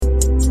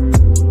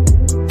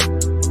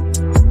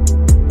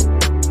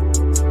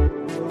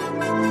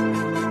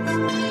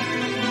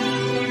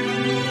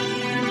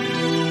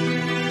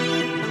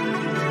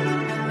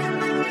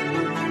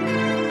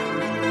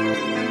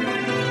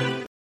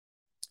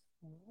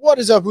What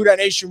is up, Huda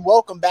Nation?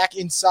 Welcome back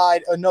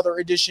inside another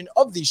edition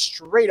of the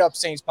Straight Up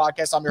Saints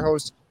podcast. I'm your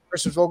host,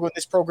 Chris Vogel, and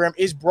this program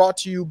is brought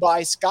to you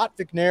by Scott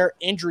McNair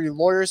Injury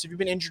Lawyers. If you've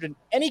been injured in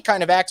any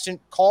kind of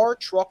accident, car,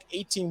 truck,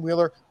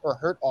 18-wheeler, or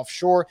hurt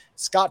offshore,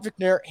 Scott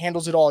McNair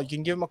handles it all. You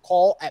can give him a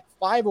call at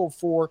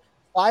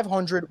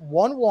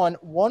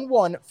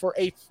 504-500-1111 for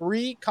a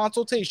free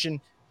consultation.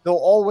 They'll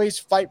always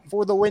fight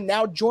for the win.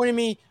 Now joining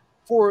me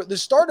for the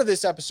start of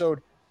this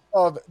episode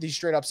of the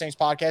Straight Up Saints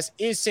podcast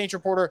is Saints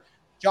reporter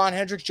John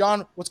Hendrix.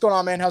 John, what's going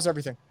on, man? How's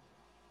everything?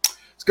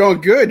 It's going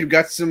good. You've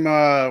got some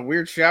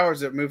weird showers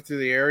that moved through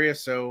the area,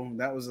 so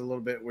that was a little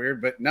bit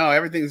weird. But no,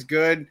 everything's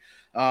good.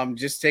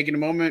 Just taking a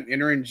moment,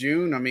 entering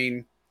June. I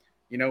mean,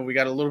 we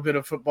got a little bit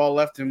of football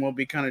left, and we'll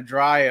be kind of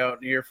dry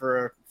out here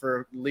for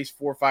at least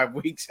 4 or 5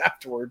 weeks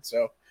afterwards.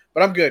 So,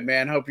 but I'm good,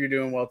 man. Hope you're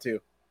doing well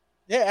too.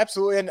 Yeah,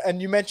 absolutely. And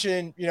you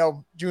mentioned,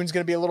 June's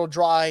going to be a little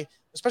dry,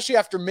 especially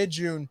after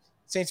mid-June.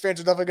 Saints fans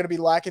are definitely going to be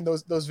lacking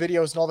those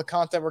videos and all the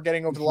content we're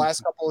getting over the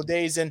last couple of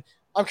days. And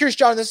I'm curious,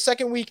 John, this is the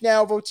second week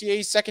now of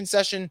OTA'S, second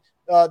session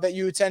that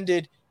you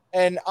attended.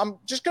 And I'm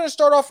just going to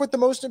start off with the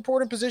most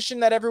important position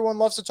that everyone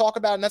loves to talk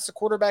about, and that's the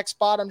quarterback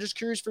spot. I'm just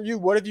curious for you,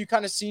 what have you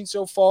kind of seen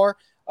so far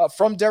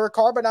from Derek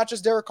Carr, but not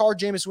just Derek Carr,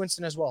 Jameis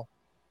Winston as well?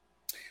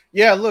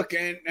 Yeah, look,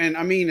 and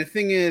I mean, the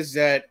thing is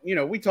that,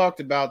 we talked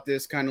about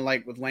this kind of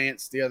like with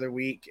Lance the other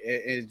week,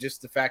 is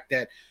just the fact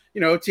that,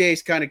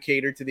 OTAs kind of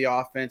cater to the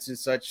offense and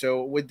such.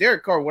 So with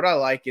Derek Carr, what I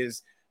like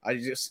is I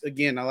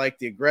like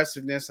the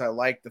aggressiveness. I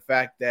like the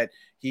fact that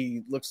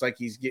he looks like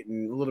he's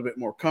getting a little bit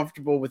more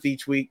comfortable with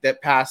each week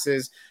that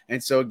passes.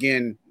 And so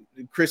again,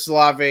 Chris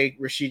Olave,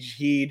 Rashid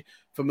Shaheed,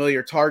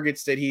 familiar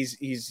targets that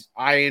he's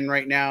eyeing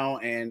right now,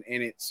 and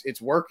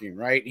it's working,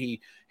 right? He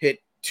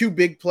hit 2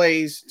 big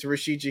plays to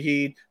Rashid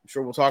Shaheed. I'm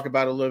sure we'll talk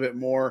about it a little bit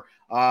more.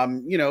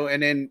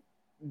 And then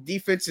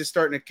defense is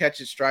starting to catch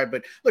its stride.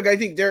 But look, I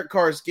think Derek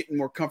Carr is getting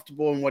more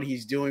comfortable in what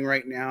he's doing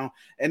right now.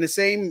 And the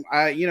same,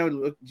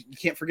 you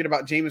can't forget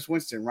about Jameis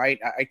Winston, right?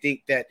 I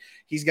think that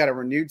he's got a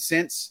renewed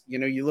sense.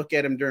 You look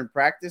at him during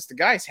practice, the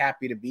guy's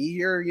happy to be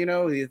here.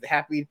 He's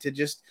happy to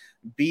just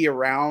be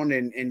around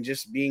and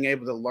just being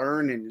able to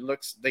learn. And it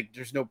looks like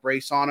there's no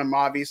brace on him,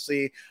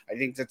 obviously. I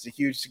think that's a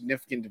huge,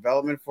 significant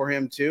development for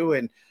him too.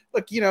 And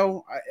look,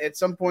 at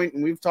some point,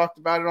 and we've talked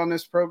about it on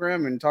this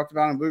program and talked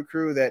about on Boot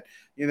Crew, that,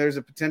 there's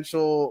a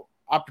potential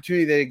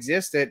opportunity that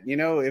exists that,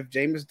 if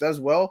Jameis does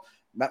well,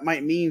 that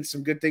might mean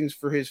some good things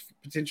for his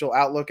potential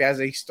outlook as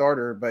a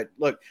starter. But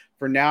look,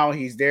 for now,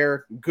 he's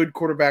there. Good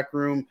quarterback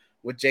room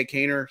with Jake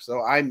Haener.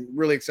 So I'm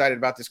really excited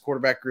about this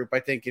quarterback group.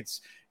 I think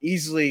it's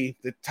easily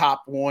the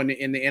top one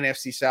in the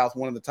NFC South,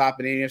 one of the top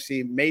in the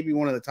NFC, maybe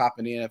one of the top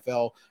in the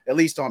NFL, at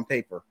least on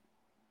paper.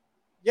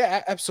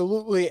 Yeah,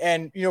 absolutely.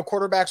 And,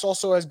 quarterbacks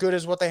also as good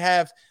as what they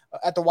have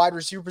at the wide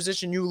receiver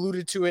position. You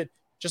alluded to it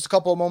just a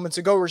couple of moments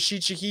ago,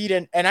 Rashid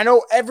Shaheed. And I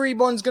know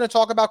everyone's going to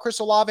talk about Chris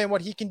Olave and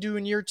what he can do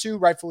in year 2,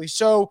 rightfully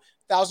so.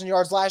 1,000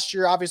 yards last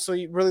year,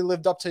 obviously really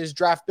lived up to his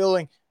draft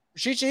billing.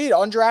 Rashid Shaheed,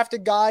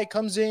 undrafted guy,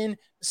 comes in,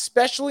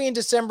 especially in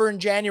December and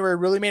January,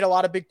 really made a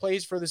lot of big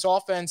plays for this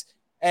offense.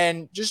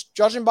 And just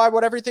judging by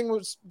what everything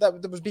was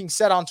that was being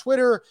said on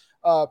Twitter,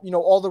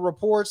 all the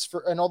reports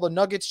and all the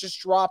nuggets just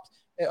dropped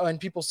and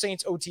people's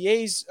Saints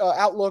OTAs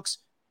outlooks,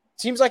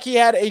 seems like he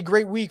had a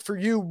great week for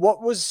you.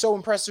 What was so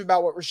impressive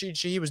about what Rashid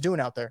Shaheed was doing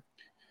out there?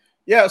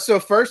 Yeah, so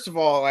first of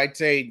all, I'd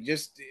say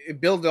just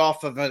build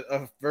off of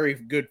a very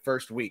good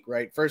first week,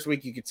 right? First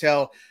week, you could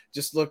tell,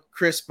 just looked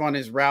crisp on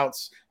his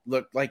routes,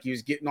 looked like he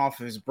was getting off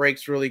of his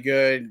breaks really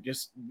good,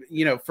 just,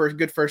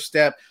 first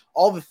step,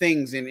 all the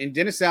things. And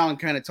Dennis Allen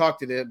kind of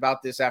talked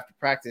about this after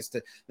practice.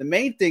 The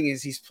main thing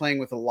is he's playing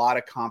with a lot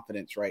of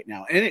confidence right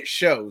now, and it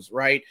shows,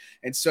 right?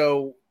 And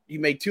so he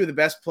made 2 of the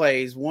best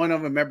plays. One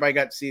of them everybody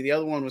got to see. The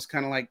other one was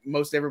kind of like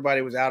most everybody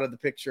was out of the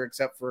picture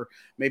except for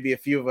maybe a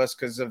few of us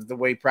because of the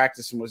way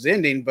practice was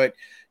ending. But,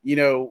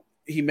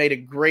 he made a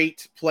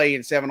great play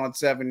in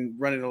 7-on-7,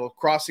 running a little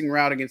crossing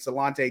route against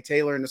Alontae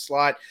Taylor in the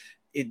slot.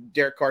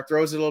 Derek Carr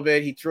throws it a little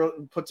bit. He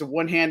puts a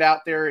one hand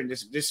out there and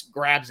just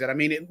grabs it. I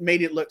mean, it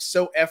made it look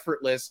so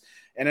effortless.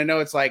 And I know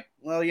it's like,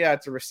 well, yeah,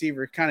 it's a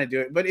receiver, kind of do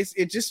it. But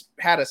it just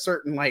had a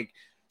certain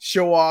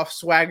show off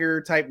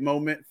swagger type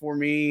moment for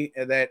me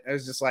that I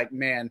was just like,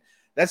 man,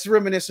 that's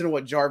reminiscent of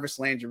what Jarvis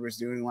Landry was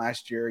doing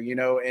last year,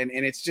 and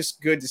it's just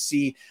good to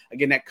see,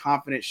 again, that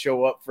confidence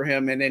show up for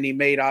him. And then he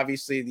made,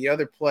 obviously, the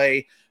other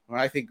play,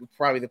 I think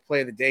probably the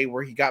play of the day,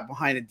 where he got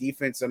behind the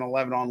defense on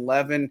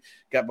 11-on-11,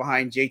 got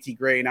behind JT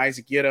Gray and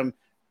Isaac Yiadom,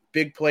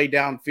 big play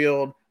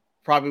downfield,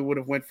 probably would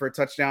have went for a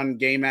touchdown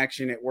game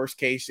action. At worst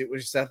case, it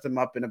would set them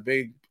up in a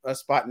big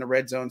spot in the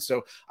red zone.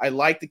 So I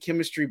like the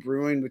chemistry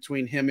brewing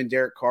between him and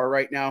Derek Carr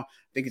right now.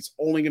 I think it's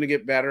only going to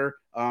get better.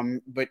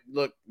 But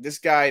look, this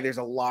guy, there's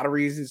a lot of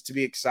reasons to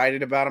be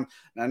excited about him.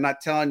 And I'm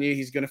not telling you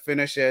he's going to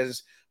finish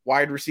as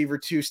wide receiver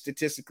 2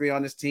 statistically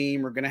on this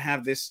team. We're going to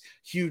have this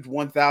huge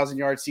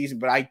 1,000-yard season,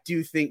 but I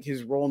do think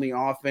his role in the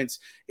offense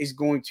is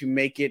going to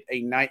make it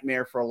a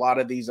nightmare for a lot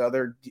of these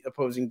other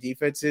opposing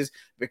defenses,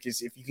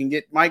 because if you can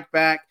get Mike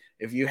back,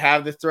 if you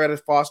have the threat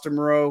of Foster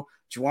Moreau,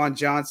 Juwan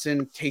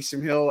Johnson,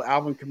 Taysom Hill,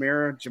 Alvin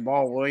Kamara,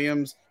 Jamal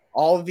Williams,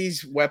 all of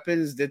these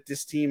weapons that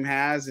this team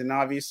has, and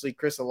obviously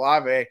Chris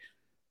Olave,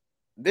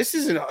 this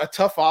is a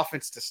tough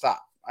offense to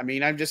stop. I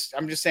mean, I'm just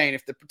saying,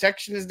 if the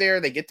protection is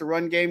there, they get the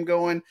run game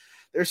going.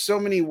 There's so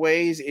many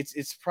ways.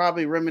 It's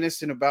probably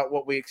reminiscent about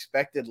what we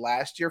expected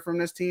last year from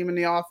this team in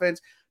the offense,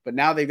 but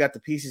now they've got the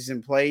pieces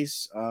in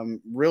place,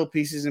 real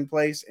pieces in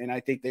place, and I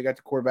think they got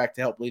the quarterback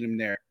to help lead them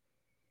there.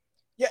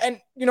 Yeah,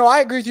 and I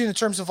agree with you in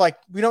terms of like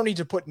we don't need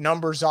to put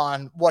numbers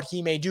on what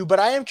he may do, but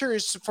I am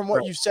curious from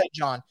what you said,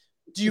 John.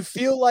 Do you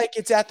feel like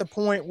it's at the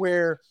point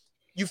where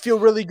you feel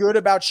really good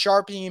about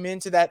sharpening him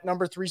into that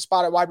number 3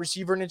 spot at wide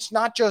receiver? And it's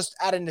not just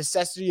out of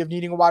necessity of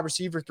needing a wide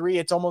receiver 3.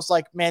 It's almost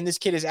like, man, this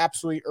kid has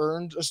absolutely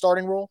earned a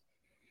starting role.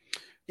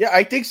 Yeah,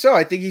 I think so.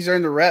 I think he's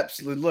earned the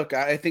reps. Look,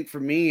 I think for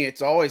me,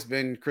 it's always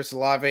been Chris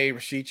Olave,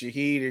 Rashid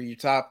Shaheed are your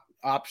top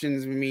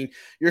options. I mean,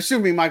 you're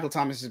assuming Michael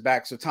Thomas is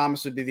back, so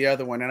Thomas would be the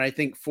other one. And I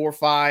think 4,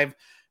 5,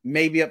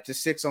 maybe up to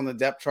 6 on the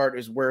depth chart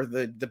is where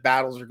the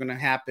battles are going to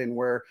happen,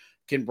 where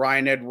can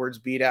Brian Edwards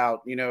beat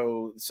out,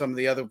 some of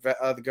the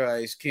other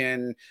guys?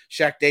 Can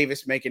Shaq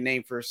Davis make a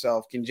name for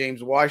herself? Can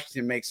James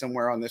Washington make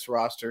somewhere on this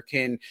roster?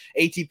 Can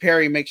A.T.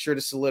 Perry make sure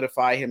to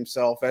solidify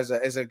himself as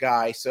a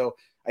guy? So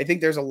I think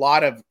there's a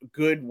lot of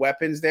good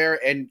weapons there.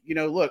 And,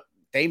 look,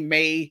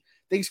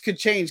 things could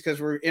change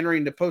because we're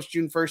entering the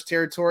post-June 1st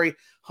territory.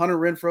 Hunter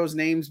Renfro's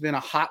name's been a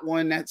hot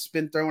one that's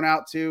been thrown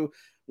out too.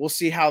 We'll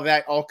see how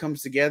that all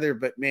comes together.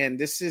 But, man,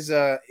 it's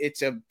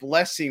a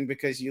blessing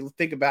because you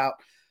think about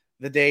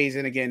the days,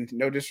 and again,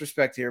 no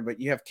disrespect here, but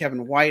you have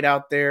Kevin White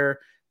out there.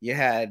 You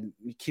had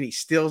Kenny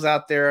Stills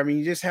out there. I mean,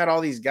 you just had all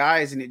these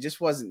guys, and it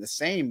just wasn't the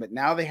same. But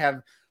now they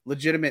have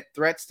legitimate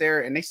threats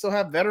there, and they still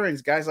have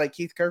veterans, guys like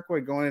Keith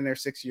Kirkwood going in their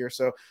 6th year.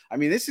 So, I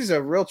mean, this is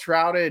a real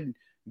trouted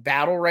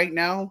battle right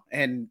now.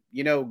 And,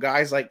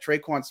 guys like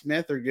Traquan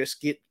Smith are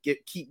just keep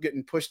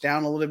getting pushed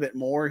down a little bit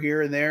more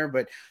here and there.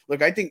 But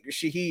look, I think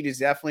Shaheed is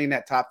definitely in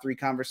that top 3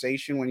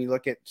 conversation when you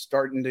look at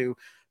starting to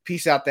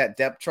piece out that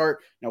depth chart.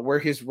 Now, where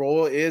his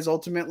role is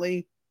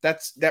ultimately,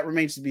 that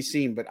remains to be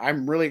seen. But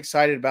I'm really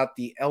excited about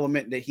the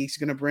element that he's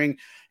going to bring,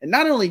 and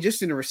not only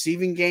just in the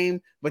receiving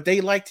game, but they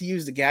like to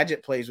use the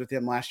gadget plays with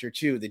him last year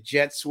too, the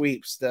jet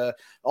sweeps,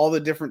 all the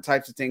different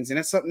types of things. And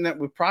it's something that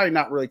we're probably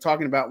not really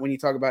talking about when you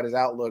talk about his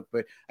outlook.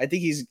 But I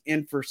think he's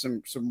in for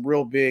some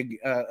real big,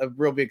 a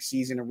real big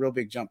season, a real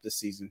big jump this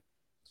season.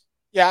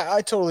 Yeah,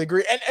 I totally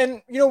agree.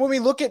 And when we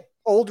look at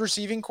old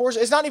receiving cores,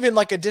 it's not even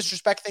like a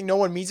disrespect thing. No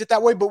one means it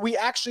that way, but we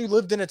actually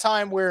lived in a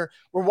time where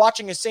we're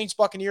watching a Saints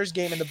Buccaneers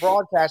game and the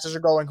broadcasters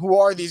are going, who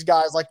are these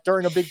guys, like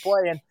during a big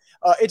play? And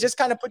it just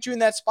kind of put you in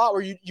that spot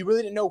where you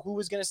really didn't know who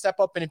was going to step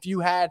up and if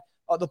you had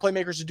the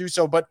playmakers to do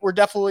so. But we're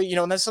definitely,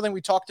 and that's something we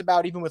talked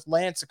about even with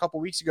Lance a couple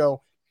weeks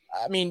ago.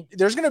 I mean,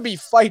 there's going to be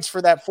fights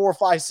for that 4,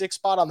 5, 6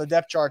 spot on the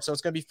depth chart. So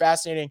it's going to be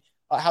fascinating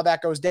how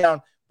that goes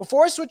down.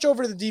 Before I switch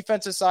over to the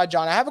defensive side,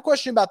 John, I have a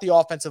question about the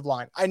offensive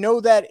line. I know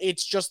that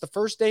it's just the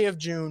first day of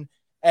June,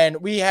 and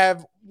we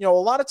have, a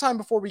lot of time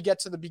before we get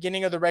to the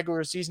beginning of the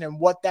regular season and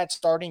what that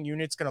starting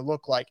unit's going to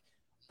look like.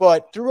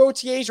 But through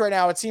OTAs right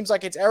now, it seems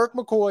like it's Eric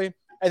McCoy,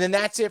 and then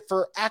that's it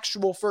for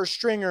actual first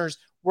stringers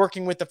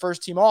working with the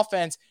first team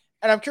offense.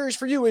 And I'm curious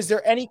for you, is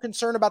there any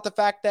concern about the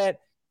fact that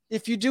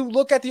if you do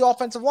look at the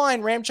offensive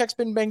line, Ramchek's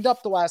been banged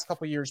up the last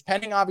couple of years,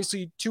 pending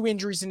obviously 2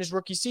 injuries in his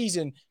rookie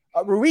season.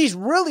 Ruiz,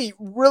 really,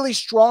 really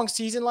strong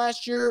season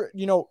last year,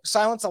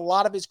 silenced a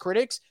lot of his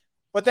critics.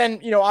 But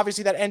then,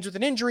 obviously that ends with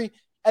an injury.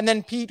 And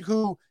then Pete,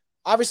 who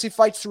obviously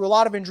fights through a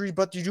lot of injuries,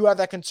 but you do have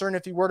that concern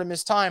if he were to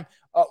miss time.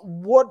 I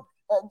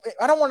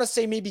don't want to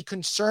say maybe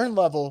concern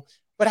level,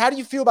 but how do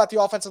you feel about the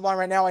offensive line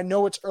right now? I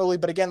know it's early,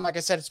 but again, like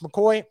I said, it's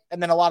McCoy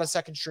and then a lot of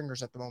second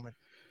stringers at the moment.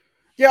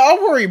 Yeah,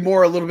 I'll worry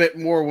a little bit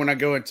more when I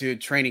go into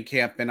training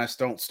camp and I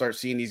don't start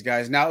seeing these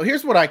guys. Now,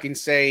 here's what I can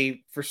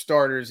say for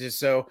starters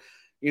is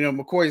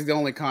McCoy is the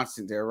only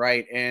constant there,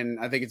 right? And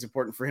I think it's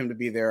important for him to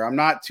be there. I'm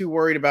not too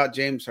worried about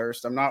James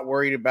Hurst. I'm not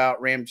worried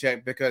about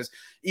Ramczyk because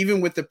even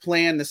with the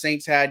plan the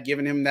Saints had,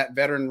 giving him that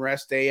veteran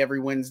rest day every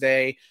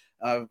Wednesday,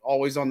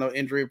 always on the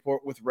injury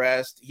report with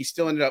rest, he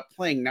still ended up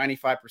playing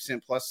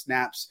 95% plus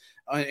snaps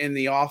in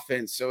the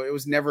offense. So it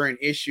was never an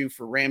issue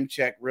for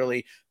Ramczyk,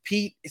 really.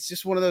 Pete, it's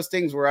just one of those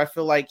things where I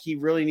feel like he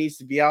really needs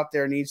to be out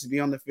there, needs to be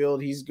on the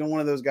field. He's one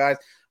of those guys,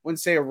 wouldn't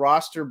say a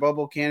roster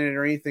bubble candidate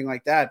or anything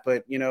like that,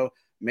 but,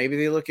 maybe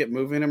they look at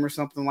moving him or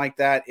something like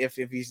that if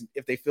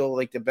they feel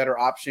like the better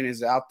option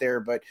is out there.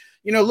 But,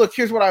 look,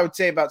 here's what I would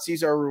say about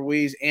Cesar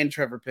Ruiz and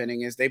Trevor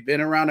Penning is they've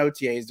been around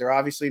OTAs. They're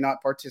obviously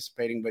not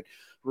participating, but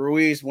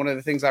Ruiz, one of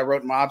the things I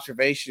wrote in my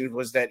observations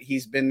was that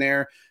he's been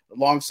there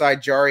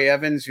alongside Jari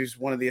Evans, who's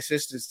one of the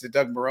assistants to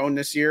Doug Marrone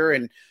this year,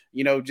 and,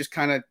 just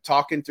kind of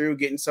talking through,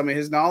 getting some of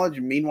his knowledge.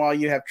 And meanwhile,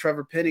 you have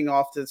Trevor Penning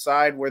off to the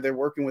side where they're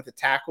working with the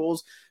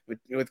tackles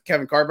with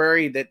Kevin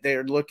Carberry that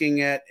they're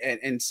looking at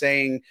and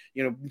saying,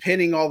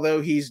 Penning,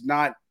 although he's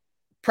not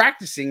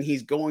practicing,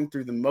 he's going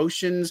through the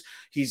motions.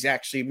 He's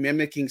actually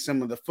mimicking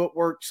some of the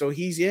footwork. So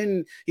he's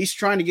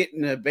trying to get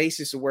in a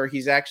basis of where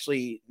he's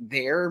actually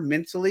there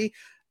mentally.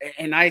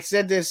 And I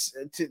said this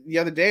the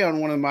other day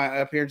on one of my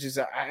appearances.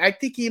 I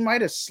think he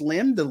might have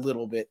slimmed a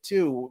little bit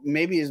too.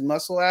 Maybe his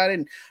muscle added.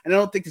 And I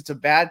don't think it's a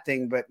bad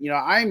thing, but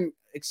I'm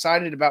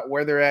excited about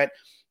where they're at.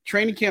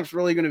 Training camp's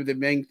really going to be the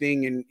main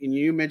thing. And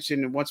you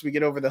mentioned once we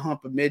get over the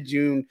hump of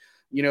mid-June,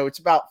 it's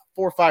about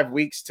 4 or 5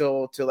 weeks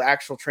till the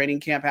actual training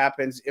camp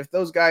happens. If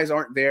those guys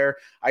aren't there,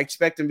 I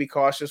expect them to be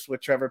cautious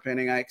with Trevor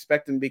Penning. I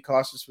expect them to be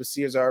cautious with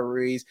Cesar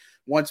Ruiz.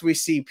 Once we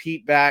see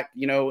Pete back,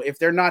 if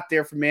they're not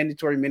there for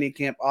mandatory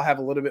minicamp, I'll have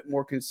a little bit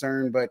more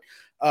concern. But,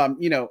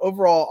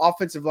 overall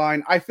offensive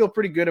line, I feel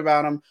pretty good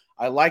about them.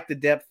 I like the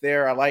depth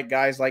there. I like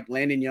guys like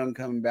Landon Young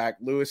coming back,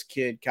 Lewis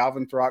Kidd,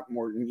 Calvin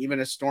Throckmorton,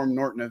 even a Storm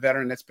Norton, a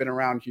veteran that's been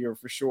around here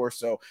for sure.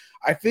 So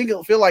I think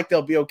it'll feel like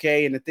they'll be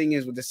okay. And the thing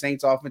is with the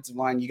Saints offensive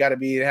line, you got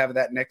to have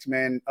that next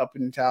man up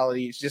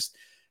mentality. It's just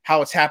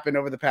how it's happened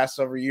over the past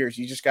several years.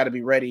 You just got to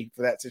be ready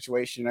for that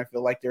situation. I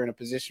feel like they're in a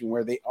position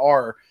where they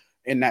are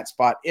in that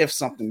spot if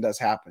something does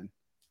happen.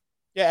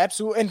 Yeah,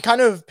 absolutely. And kind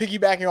of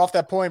piggybacking off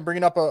that point,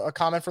 bringing up a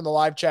comment from the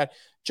live chat,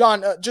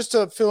 John, just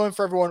to fill in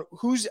for everyone,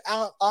 who's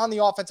out on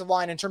the offensive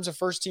line in terms of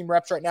first team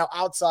reps right now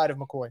outside of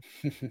McCoy?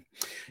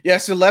 Yeah,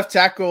 so left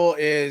tackle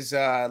is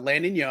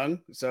Landon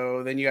Young.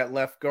 So then you got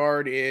left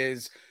guard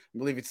is, I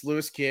believe it's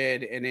Lewis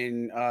Kidd, and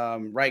then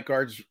right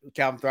guard's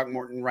Calvin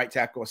Throckmorton, right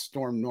tackle is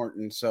Storm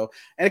Norton. So,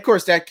 and of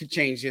course that could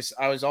change. Just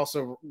I was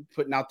also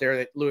putting out there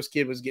that Lewis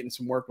Kidd was getting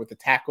some work with the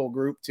tackle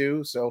group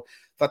too. So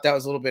thought that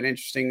was a little bit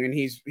interesting. And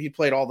he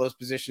played all those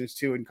positions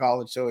too in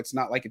college, so it's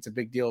not like it's a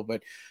big deal.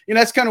 But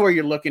that's kind of where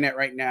you're looking at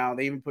right now.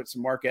 They even put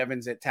some Mark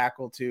Evans at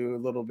tackle too,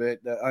 a little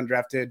bit, the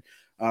undrafted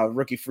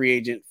rookie free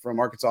agent from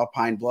Arkansas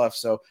Pine Bluff.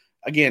 So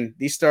again,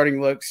 these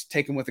starting looks,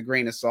 take them with a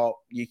grain of salt.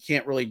 You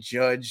can't really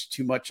judge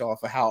too much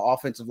off of how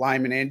offensive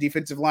linemen and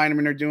defensive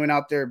linemen are doing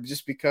out there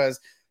just because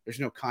there's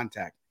no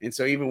contact. And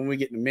so even when we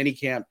get into mini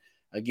camp,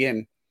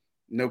 again,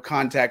 no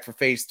contact for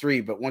phase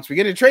 3. But once we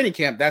get into training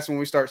camp, that's when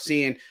we start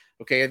seeing,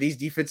 okay, are these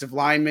defensive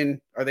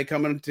linemen, are they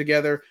coming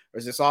together? Or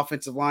is this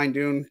offensive line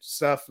doing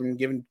stuff and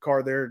giving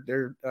Carr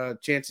their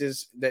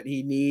chances that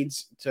he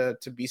needs to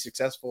be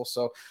successful?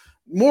 So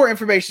more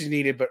information is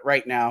needed, but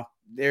right now,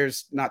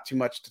 there's not too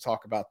much to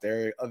talk about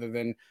there other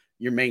than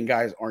your main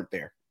guys aren't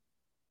there.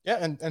 Yeah,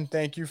 and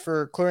thank you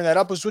for clearing that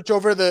up. We'll switch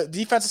over to the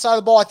defensive side of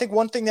the ball. I think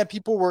one thing that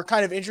people were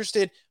kind of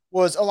interested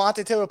was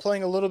Alontae Taylor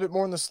playing a little bit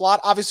more in the slot.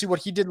 Obviously, what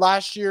he did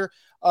last year,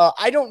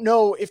 I don't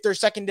know if their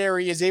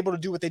secondary is able to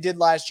do what they did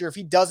last year if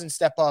he doesn't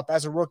step up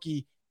as a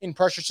rookie in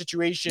pressure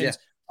situations.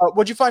 Yeah.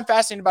 What'd you find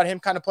fascinating about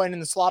him kind of playing in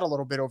the slot a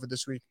little bit over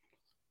this week?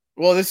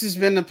 Well, this has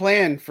been the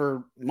plan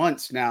for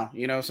months now.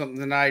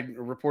 Something that I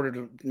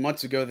reported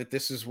months ago that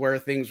this is where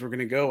things were going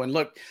to go. And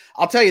look,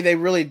 I'll tell you, they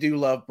really do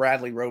love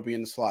Bradley Roby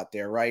in the slot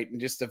there, right? And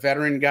just a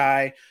veteran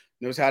guy,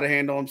 knows how to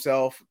handle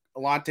himself.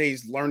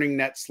 Alontae's learning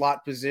that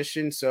slot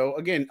position. So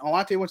again,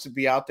 Alontae wants to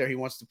be out there. He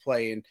wants to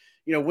play. And,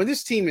 when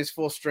this team is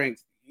full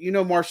strength,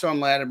 Marshawn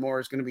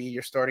Lattimore is going to be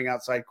your starting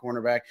outside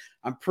cornerback.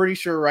 I'm pretty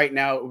sure right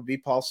now it would be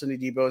Paulson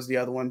Adebo is the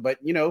other one. But,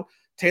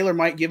 Taylor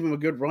might give him a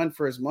good run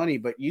for his money,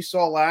 but you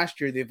saw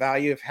last year the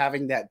value of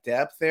having that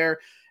depth there.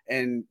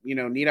 And,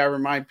 need I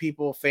remind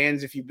people,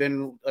 fans, if you've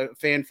been a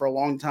fan for a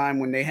long time,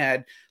 when they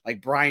had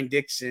like Brian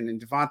Dixon and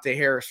Devontae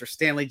Harris or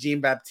Stanley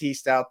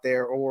Jean-Baptiste out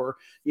there, or,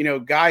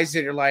 guys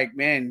that are like,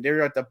 man,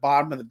 they're at the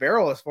bottom of the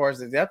barrel as far as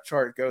the depth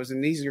chart goes.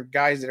 And these are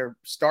guys that are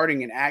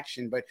starting in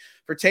action. But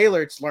for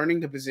Taylor, it's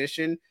learning the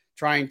position,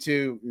 trying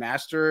to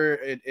master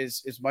it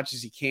as much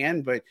as he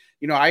can. But,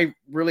 I'm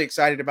really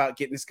excited about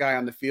getting this guy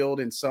on the field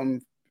in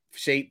some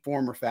shape,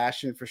 form, or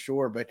fashion for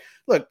sure. But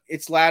look,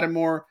 it's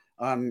Lattimore.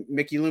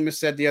 Mickey Loomis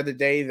said the other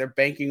day they're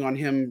banking on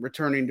him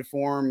returning to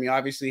form. He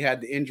obviously had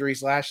the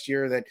injuries last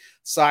year that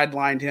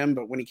sidelined him,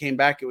 but when he came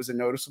back, it was a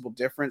noticeable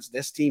difference.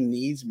 This team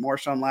needs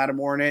Marshawn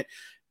Lattimore in it.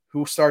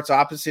 Who starts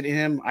opposite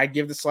him? I'd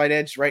give the slight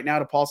edge right now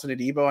to Paulson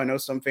Adebo. I know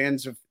some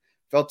fans have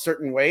felt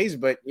certain ways,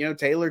 but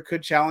Taylor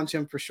could challenge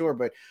him for sure.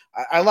 But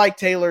I like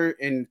Taylor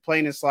in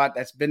playing a slot.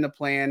 That's been the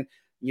plan.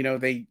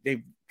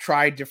 They've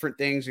tried different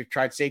things. We've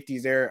tried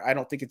safeties there. I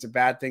don't think it's a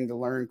bad thing to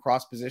learn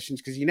cross positions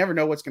because you never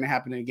know what's going to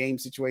happen in a game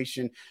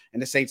situation.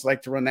 And the Saints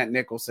like to run that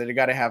nickel. So they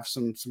got to have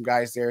some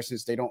guys there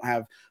since they don't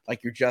have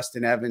like your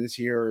Justin Evans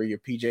here or your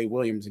PJ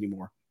Williams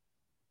anymore.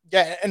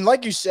 Yeah, and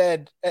like you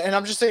said, and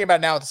I'm just thinking about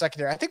now with the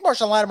secondary, I think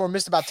Marshawn Lattimore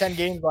missed about 10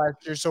 games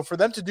last year. So for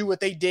them to do what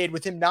they did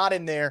with him not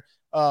in there,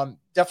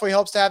 definitely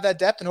helps to have that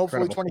depth, and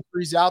hopefully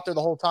 23 is out there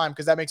the whole time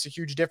because that makes a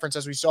huge difference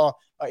as we saw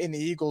in the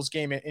Eagles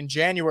game in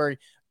January.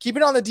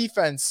 Keeping on the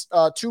defense,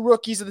 2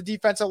 rookies of the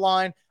defensive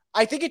line.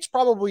 I think it's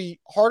probably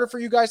harder for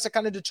you guys to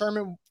kind of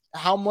determine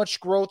how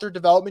much growth or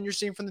development you're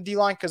seeing from the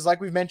D-line because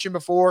like we've mentioned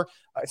before,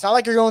 it's not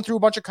like you're going through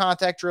a bunch of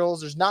contact drills.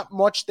 There's not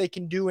much they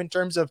can do in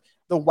terms of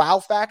the wow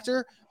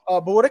factor.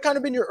 But what have kind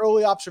of been your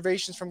early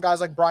observations from guys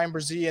like Brian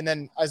Brzee and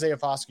then Isaiah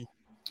Foskey?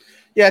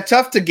 Yeah,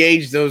 tough to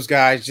gauge those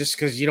guys just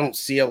because you don't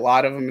see a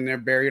lot of them and they're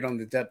buried on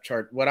the depth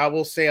chart. What I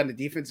will say on the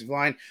defensive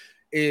line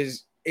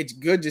is it's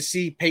good to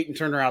see Peyton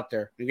Turner out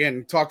there. Again,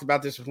 we talked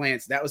about this with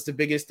Lance. That was the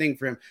biggest thing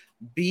for him.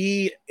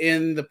 Be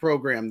in the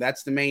program.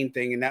 That's the main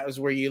thing. And that was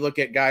where you look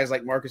at guys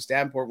like Marcus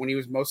Davenport. When he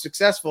was most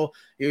successful,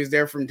 he was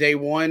there from day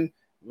one,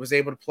 was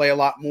able to play a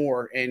lot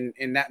more. And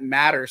that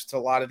matters to a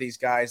lot of these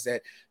guys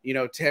that,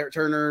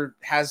 Turner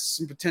has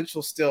some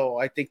potential still.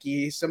 I think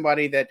he's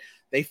somebody that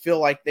they feel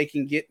like they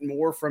can get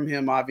more from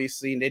him,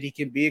 obviously, and that he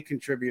can be a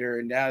contributor.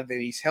 And now that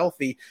he's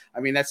healthy, I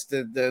mean, that's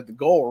the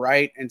goal,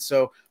 right? And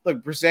so,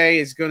 look, Brzee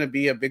is going to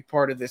be a big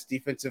part of this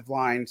defensive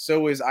line.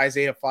 So is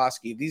Isaiah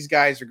Foskey. These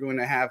guys are going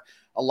to have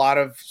a lot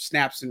of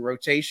snaps in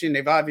rotation.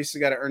 They've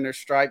obviously got to earn their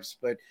stripes,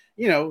 but,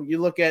 you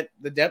look at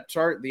the depth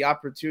chart, the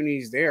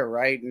opportunities there,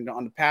 right? And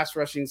on the pass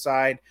rushing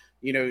side,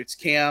 it's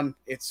Cam,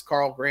 it's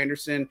Carl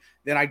Granderson.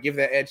 Then I give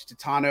that edge to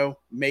Tano,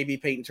 maybe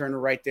Peyton Turner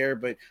right there,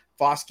 but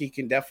Foskey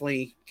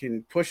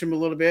can push him a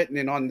little bit. And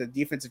then on the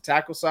defensive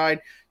tackle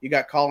side, you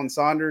got Colin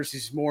Saunders,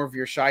 who's more of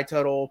your shy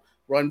tuttle,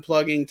 run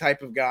plugging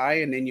type of guy.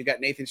 And then you got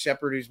Nathan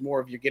Shepard, who's more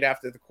of your get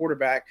after the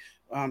quarterback,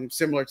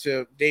 similar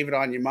to David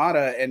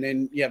Onyemata. And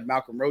then you have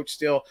Malcolm Roach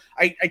still.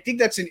 I think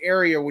that's an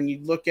area when you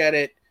look at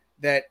it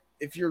that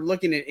if you're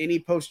looking at any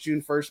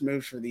post-June 1st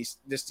moves for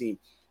this team,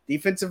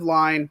 defensive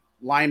line,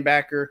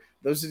 linebacker,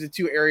 those are the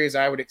two areas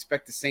I would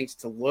expect the Saints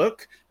to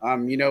look.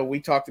 We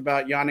talked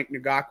about Yannick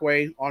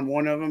Ngakoue on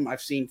one of them.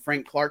 I've seen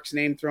Frank Clark's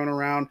name thrown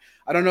around.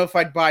 I don't know if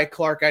I'd buy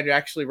Clark. I'd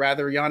actually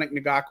rather Yannick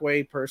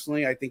Ngakoue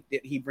personally. I think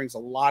that he brings a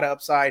lot of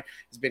upside.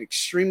 He's been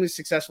extremely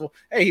successful.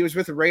 Hey, he was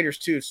with the Raiders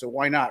too, so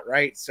why not,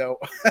 right? So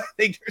I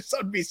think there's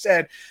something to be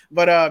said.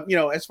 But,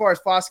 as far as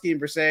Foskey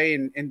and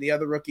Brzee and the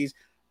other rookies,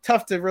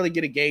 tough to really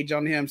get a gauge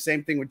on him.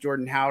 Same thing with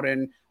Jordan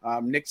Howden.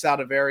 Nick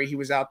Saldivari, he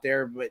was out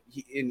there, but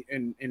he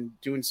in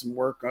doing some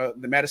work,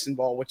 the medicine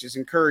ball, which is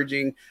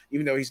encouraging,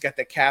 even though he's got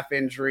that calf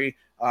injury.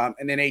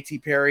 And then A.T.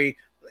 Perry,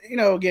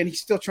 again,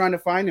 he's still trying to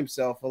find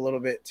himself a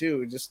little bit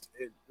too, just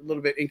a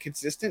little bit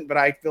inconsistent, but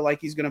I feel like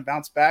he's going to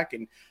bounce back.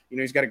 And,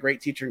 he's got a great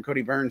teacher in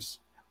Cody Burns.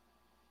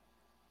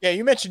 Yeah,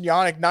 you mentioned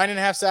Yannick,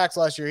 9.5 sacks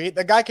last year.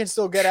 The guy can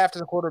still get after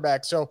the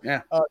quarterback, so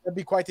yeah, that'd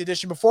be quite the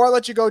addition. Before I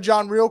let you go,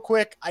 John, real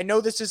quick, I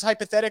know this is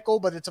hypothetical,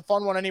 but it's a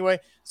fun one anyway.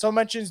 Someone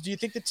mentions, do you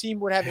think the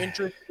team would have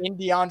interest in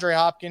DeAndre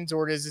Hopkins,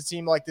 or does it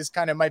seem like this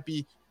kind of might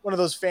be one of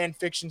those fan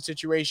fiction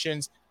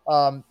situations?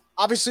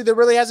 Obviously, there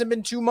really hasn't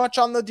been too much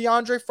on the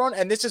DeAndre front,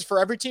 and this is for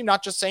every team,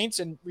 not just Saints.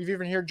 And we've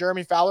even heard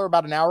Jeremy Fowler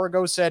about an hour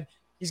ago said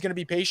he's going to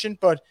be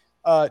patient. But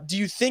do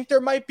you think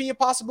there might be a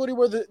possibility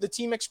where the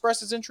team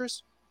expresses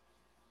interest?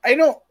 I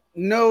don't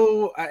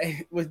know.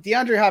 With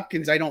DeAndre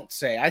Hopkins, I don't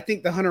say. I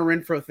think the Hunter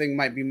Renfrow thing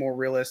might be more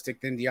realistic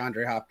than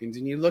DeAndre Hopkins.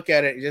 And you look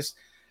at it, just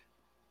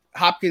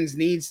Hopkins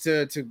needs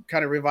to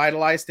kind of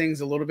revitalize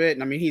things a little bit.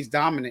 And I mean, he's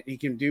dominant. He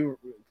can do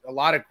a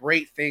lot of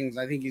great things.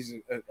 I think he's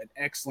an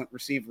excellent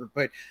receiver.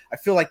 But I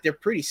feel like they're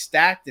pretty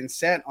stacked and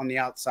set on the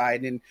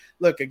outside. And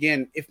look,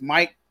 again, if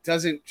Mike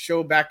doesn't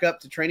show back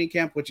up to training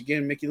camp, which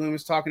again, Mickey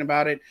Loomis talking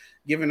about it,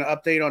 giving an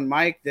update on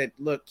Mike that,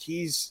 look,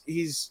 he's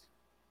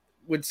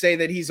would say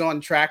that he's on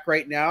track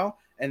right now,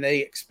 and they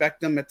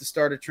expect him at the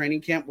start of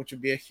training camp, which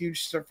would be a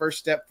huge first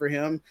step for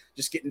him,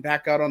 just getting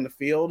back out on the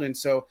field. And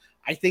so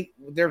I think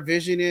their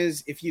vision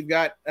is, if you've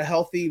got a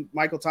healthy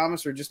Michael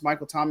Thomas or just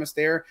Michael Thomas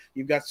there,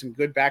 you've got some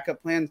good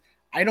backup plans.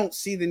 I don't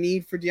see the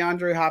need for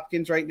DeAndre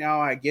Hopkins right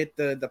now. I get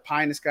the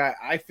pie in the sky.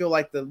 I feel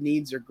like the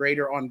needs are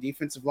greater on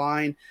defensive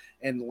line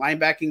and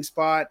linebacking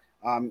spot.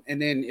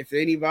 And then if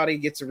anybody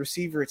gets a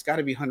receiver, it's got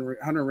to be Hunter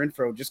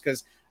Renfrow, just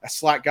because a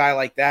slot guy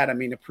like that, I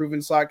mean, a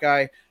proven slot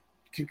guy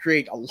can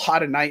create a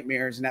lot of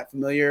nightmares, and that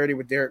familiarity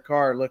with Derek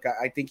Carr. Look,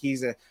 I think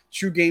he's a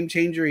true game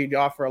changer. He'd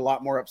offer a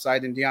lot more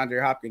upside than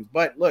DeAndre Hopkins.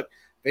 But look,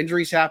 if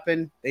injuries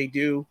happen, they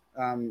do.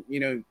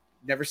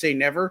 Never say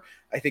never.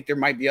 I think there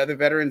might be other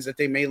veterans that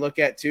they may look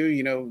at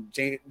too.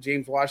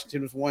 James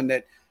Washington was one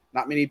that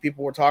not many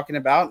people were talking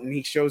about, and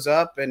he shows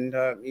up, and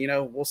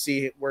we'll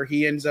see where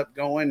he ends up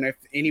going, if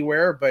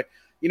anywhere. But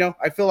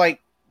I feel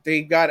like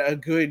they got a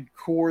good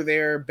core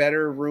there,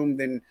 better room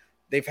than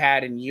they've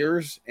had in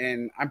years,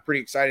 and I'm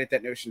pretty excited at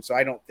that notion. So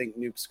I don't think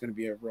Nuke's going to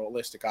be a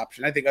realistic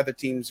option. I think other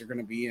teams are going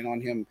to be in on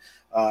him,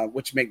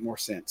 which make more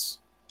sense.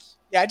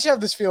 Yeah, I just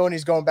have this feeling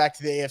he's going back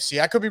to the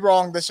AFC. I could be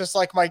wrong. That's just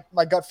like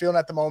my gut feeling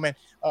at the moment,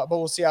 but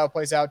we'll see how it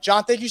plays out.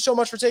 John, thank you so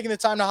much for taking the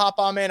time to hop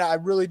on, man. I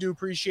really do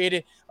appreciate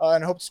it,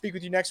 and hope to speak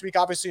with you next week.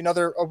 Obviously,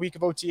 a week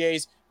of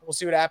OTAs. We'll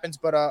see what happens,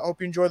 but I hope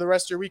you enjoy the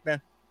rest of your week,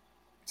 man.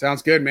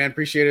 Sounds good, man.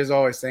 Appreciate it as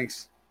always.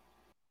 Thanks.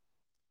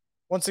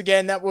 Once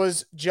again, that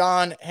was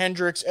John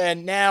Hendrix.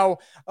 And now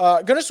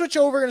going to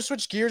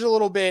switch gears a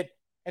little bit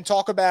and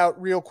talk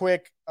about real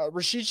quick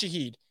Rashid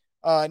Shaheed.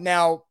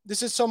 Now,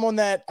 this is someone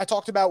that I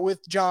talked about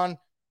with John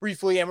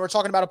briefly, and we're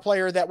talking about a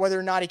player that whether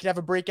or not he can have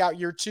a breakout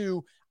year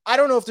two, I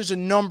don't know if there's a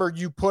number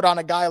you put on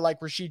a guy like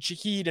Rashid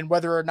Shaheed and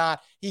whether or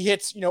not he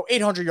hits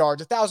 800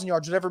 yards, 1,000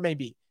 yards, whatever it may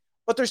be.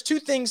 But there's two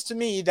things to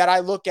me that I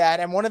look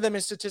at, and one of them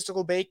is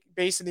statistical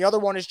base, and the other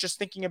one is just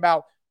thinking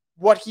about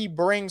what he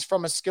brings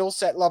from a skill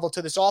set level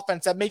to this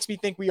offense that makes me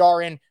think we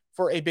are in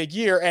for a big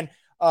year. And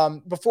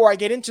Before I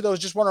get into those,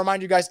 just want to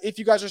remind you guys, if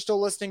you guys are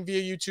still listening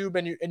via YouTube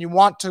and you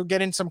want to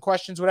get in some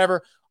questions,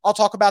 whatever, I'll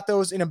talk about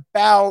those in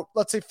about,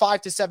 let's say,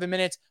 5 to 7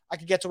 minutes. I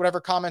could get to whatever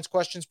comments,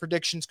 questions,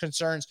 predictions,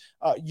 concerns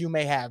you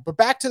may have. But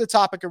back to the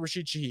topic of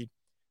Rashid Shaheed.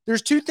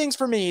 There's two things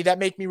for me that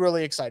make me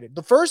really excited.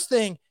 The first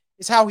thing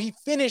is how he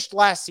finished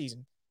last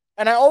season.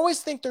 And I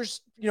always think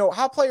there's,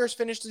 how players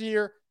finish the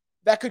year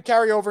that could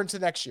carry over into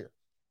next year.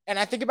 And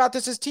I think about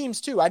this as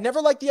teams too. I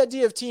never like the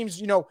idea of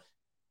teams,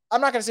 I'm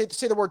not going to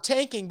say the word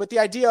tanking, but the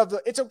idea of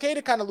it's okay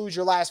to kind of lose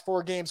your last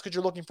 4 games because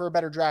you're looking for a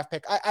better draft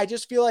pick. I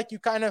just feel like you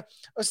kind of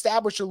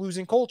establish a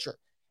losing culture.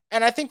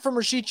 And I think from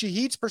Rashid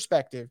Shaheed's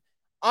perspective,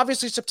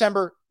 obviously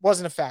September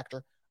wasn't a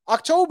factor.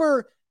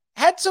 October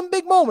had some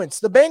big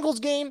moments. The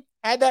Bengals game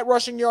had that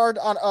rushing touchdown,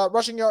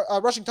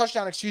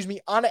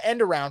 on an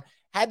end around.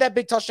 Had that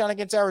big touchdown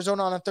against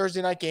Arizona on a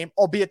Thursday night game,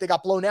 albeit they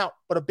got blown out,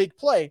 but a big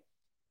play.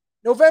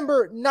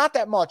 November, not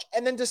that much.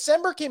 And then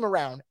December came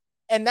around,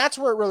 and that's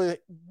where it really,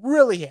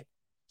 really hit.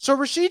 So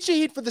Rashid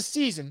Shaheed for the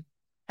season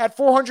had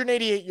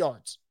 488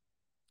 yards,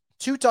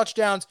 2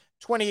 touchdowns,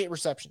 28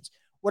 receptions.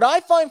 What I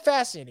find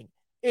fascinating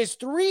is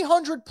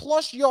 300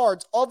 plus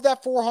yards of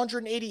that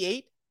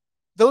 488,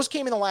 those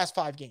came in the last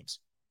 5 games.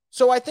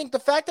 So I think the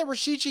fact that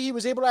Rashid Shaheed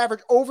was able to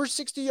average over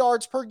 60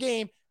 yards per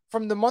game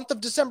from the month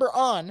of December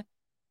on,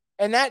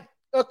 and that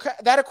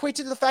equates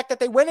to the fact that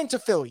they went into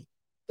Philly,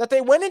 that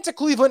they went into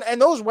Cleveland,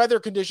 and those weather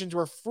conditions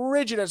were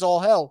frigid as all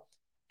hell.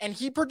 And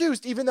he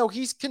produced, even though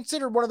he's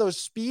considered one of those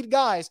speed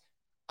guys.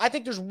 I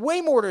think there's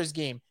way more to his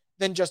game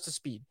than just the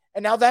speed.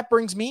 And now that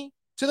brings me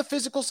to the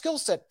physical skill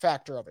set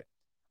factor of it.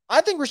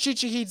 I think Rashid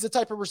Shaheed's the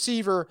type of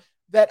receiver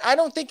that I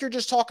don't think you're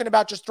just talking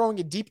about just throwing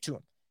it deep to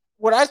him.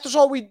 What I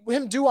saw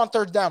him do on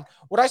third down,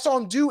 what I saw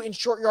him do in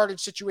short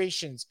yardage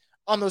situations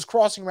on those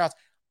crossing routes,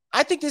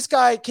 I think this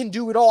guy can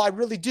do it all. I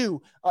really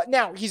do.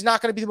 Now, he's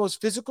not going to be the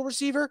most physical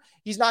receiver.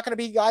 He's not going to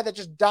be a guy that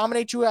just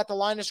dominates you at the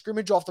line of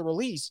scrimmage off the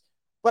release.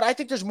 But I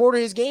think there's more to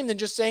his game than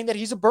just saying that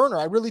he's a burner.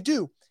 I really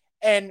do.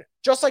 And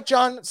just like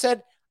John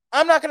said,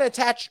 I'm not going to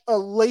attach a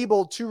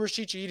label to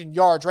Rashid Shaheed in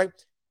yards, right?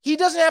 He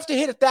doesn't have to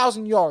hit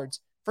 1,000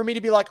 yards for me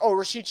to be like, oh,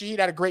 Rashid Shaheed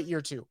had a great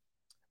year too.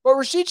 But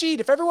Rashid Shaheed,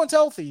 if everyone's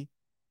healthy,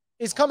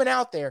 is coming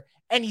out there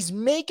and he's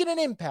making an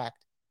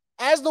impact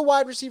as the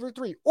wide receiver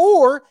 3,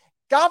 or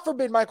God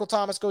forbid Michael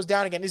Thomas goes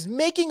down again, is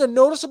making a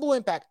noticeable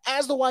impact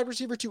as the wide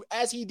receiver 2,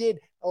 as he did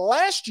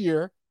last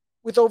year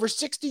with over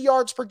 60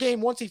 yards per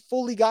game once he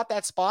fully got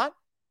that spot.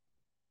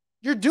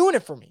 You're doing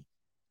it for me.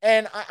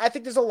 And I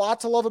think there's a lot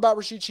to love about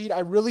Rashid Shaheed.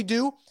 I really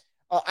do.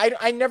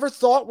 I never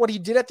thought what he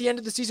did at the end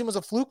of the season was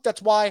a fluke.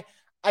 That's why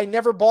I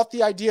never bought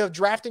the idea of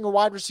drafting a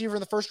wide receiver in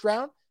the first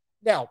round.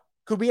 Now,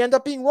 could we end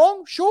up being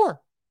wrong?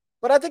 Sure.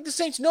 But I think the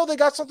Saints know they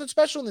got something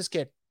special in this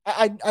kid.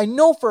 I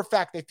know for a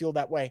fact they feel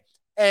that way.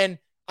 And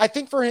I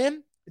think for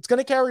him, it's going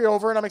to carry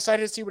over, and I'm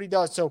excited to see what he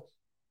does. So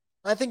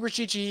I think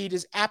Rashid Shaheed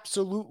is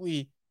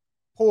absolutely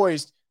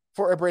poised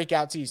for a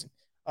breakout season.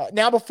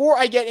 Now, before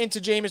I get into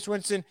Jameis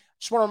Winston,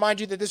 just want to remind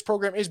you that this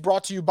program is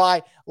brought to you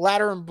by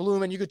Ladder and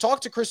Bloom, and you could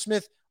talk to Chris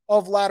Smith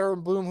of Ladder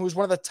and Bloom, who's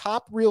one of the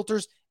top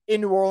realtors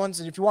in New Orleans.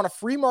 And if you want a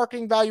free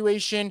marketing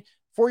valuation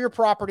for your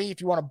property, if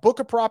you want to book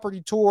a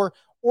property tour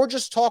or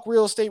just talk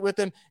real estate with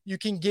him, you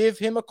can give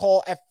him a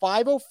call at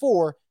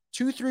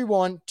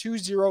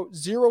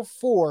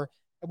 504-231-2004.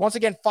 And once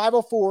again,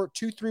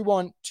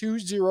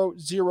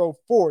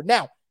 504-231-2004.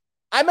 Now,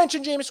 I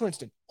mentioned Jameis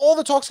Winston. All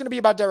the talk's going to be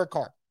about Derek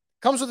Carr.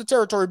 Comes with the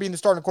territory being the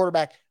starting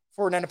quarterback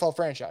for an NFL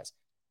franchise.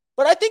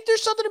 But I think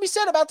there's something to be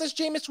said about this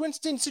Jameis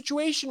Winston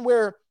situation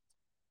where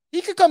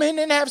he could come in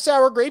and have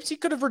sour grapes. He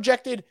could have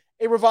rejected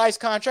a revised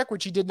contract,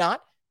 which he did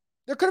not.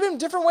 There could have been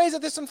different ways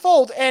that this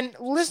unfold. And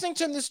listening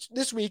to him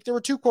this week, there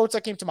were 2 quotes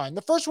that came to mind.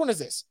 The first one is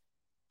this: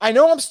 I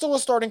know I'm still a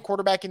starting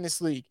quarterback in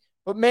this league,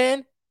 but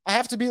man, I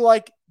have to be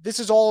like, this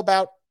is all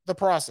about the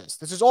process.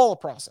 This is all a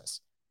process.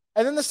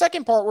 And then the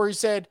second part where he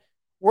said,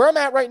 where I'm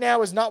at right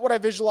now is not what I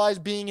visualize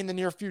being in the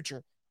near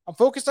future. I'm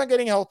focused on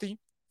getting healthy,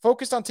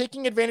 focused on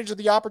taking advantage of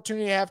the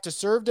opportunity I have to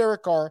serve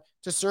Derek Carr,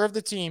 to serve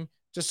the team,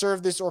 to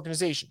serve this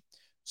organization.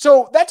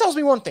 So that tells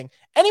me one thing.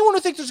 Anyone who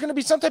thinks there's going to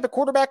be some type of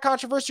quarterback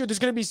controversy or there's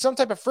going to be some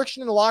type of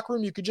friction in the locker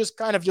room, you could just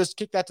kind of just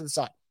kick that to the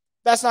side.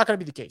 That's not going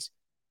to be the case.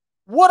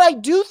 What I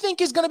do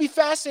think is going to be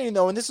fascinating,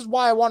 though, and this is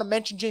why I want to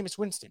mention Jameis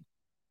Winston.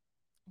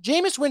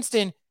 Jameis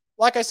Winston,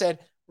 like I said,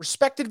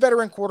 respected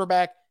veteran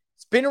quarterback.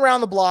 He's been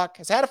around the block,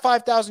 has had a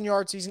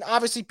 5,000-yard season.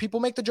 Obviously, people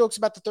make the jokes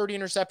about the 30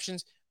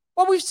 interceptions.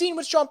 But we've seen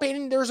with Sean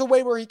Payton, there's a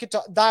way where he could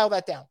dial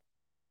that down.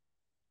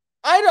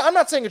 I'm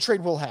not saying a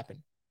trade will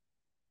happen.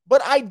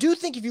 But I do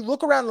think if you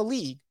look around the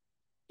league,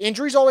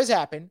 injuries always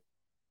happen.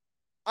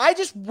 I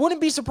just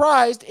wouldn't be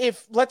surprised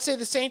if, let's say,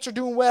 the Saints are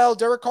doing well,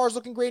 Derek Carr's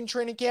looking great in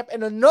training camp,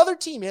 and another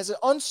team has an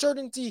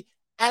uncertainty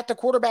at the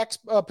quarterback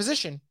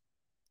position.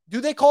 Do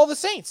they call the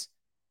Saints?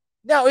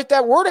 Now, if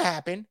that were to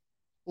happen,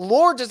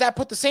 Lord, does that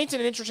put the Saints in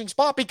an interesting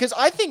spot? Because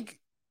I think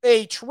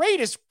a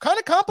trade is kind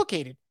of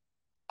complicated.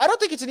 I don't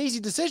think it's an easy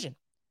decision.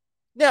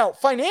 Now,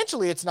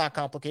 financially, it's not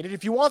complicated.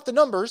 If you want the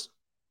numbers,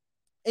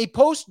 a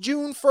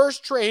post-June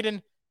 1st trade,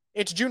 and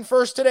It's June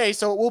 1st today,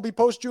 so it will be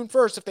post June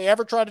 1st if they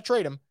ever try to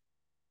trade him.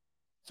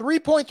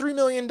 $3.3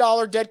 million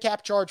dead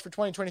cap charge for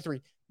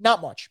 2023.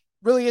 Not much.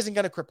 Really isn't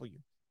going to cripple you.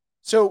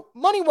 So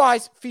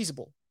money-wise,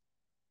 feasible.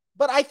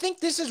 But I think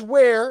this is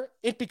where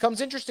it becomes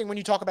interesting when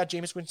you talk about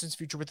Jameis Winston's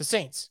future with the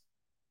Saints.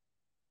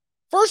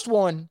 First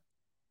one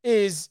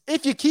is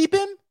if you keep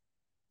him,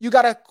 you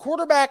got a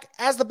quarterback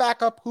as the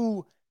backup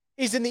who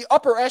is in the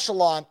upper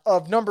echelon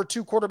of number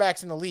 2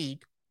 quarterbacks in the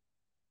league.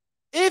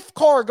 If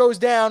Carr goes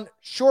down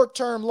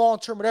short-term,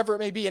 long-term, whatever it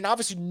may be, and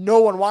obviously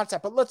no one wants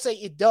that, but let's say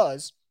it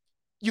does,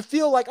 you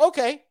feel like,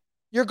 okay,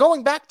 you're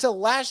going back to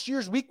last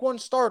year's week 1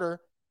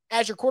 starter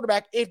as your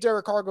quarterback if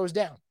Derek Carr goes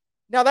down.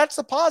 Now, that's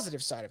the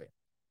positive side of it.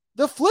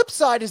 The flip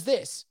side is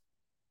this.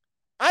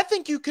 I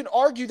think you can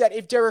argue that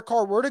if Derek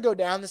Carr were to go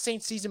down, the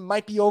Saints season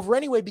might be over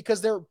anyway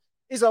because there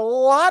is a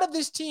lot of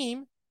this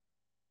team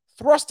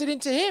thrusted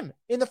into him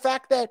in the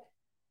fact that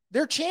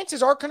their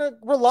chances are going to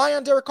rely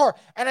on Derek Carr.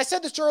 And I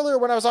said this earlier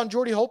when I was on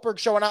Jordy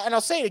Holtberg's show, and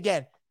I'll say it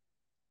again.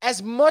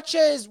 As much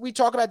as we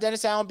talk about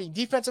Dennis Allen being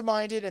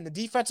defensive-minded and the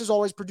defense is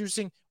always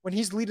producing when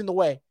he's leading the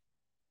way,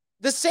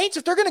 the Saints,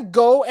 if they're going to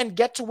go and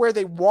get to where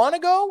they want to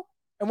go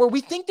and where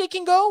we think they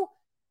can go,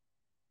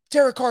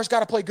 Derek Carr's got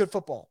to play good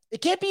football.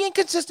 It can't be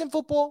inconsistent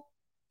football.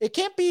 It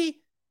can't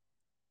be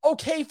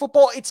okay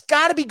football. It's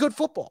got to be good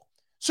football.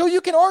 So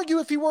you can argue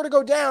if he were to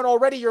go down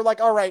already, you're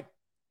like, all right,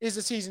 is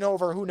the season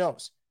over? Who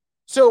knows?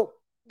 So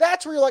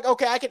that's where you're like,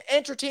 okay, I can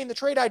entertain the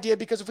trade idea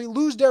because if we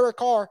lose Derek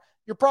Carr,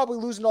 you're probably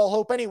losing all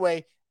hope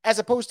anyway, as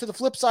opposed to the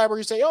flip side where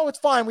you say, oh, it's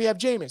fine, we have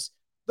Jameis.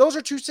 Those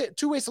are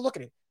two ways to look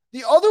at it.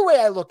 The other way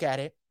I look at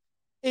it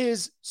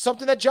is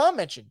something that John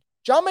mentioned.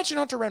 John mentioned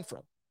Hunter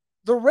Renfrow.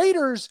 The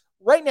Raiders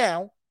right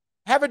now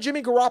have a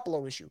Jimmy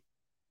Garoppolo issue.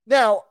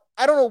 Now,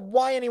 I don't know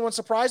why anyone's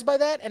surprised by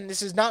that, and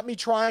this is not me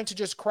trying to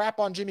just crap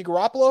on Jimmy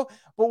Garoppolo,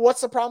 but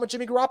what's the problem with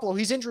Jimmy Garoppolo?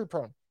 He's injury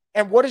prone.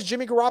 And what is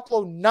Jimmy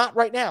Garoppolo not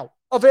right now?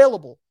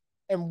 Available.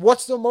 And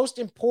what's the most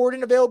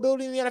important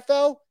availability in the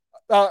NFL?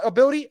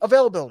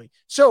 Availability.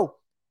 So,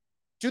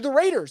 do the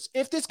Raiders,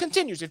 if this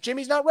continues, if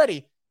Jimmy's not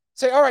ready,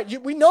 say, all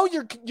right, we know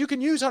you can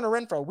use Hunter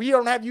Renfrow. We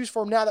don't have use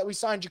for him now that we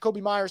signed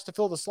Jacoby Myers to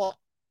fill the slot.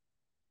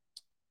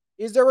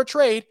 Is there a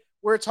trade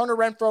where it's Hunter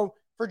Renfrow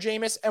for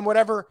Jameis and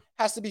whatever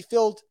has to be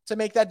filled to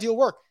make that deal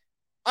work?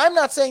 I'm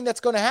not saying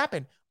that's going to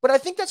happen, but I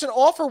think that's an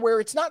offer where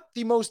it's not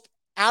the most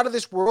out of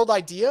this world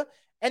idea,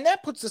 and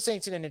that puts the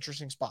Saints in an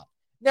interesting spot.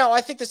 Now,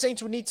 I think the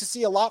Saints would need to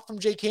see a lot from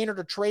Jake Haener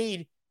to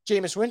trade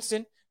Jameis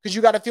Winston because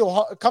you got to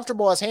feel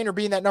comfortable as Haener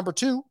being that number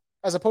 2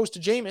 as opposed to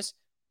Jameis.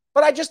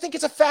 But I just think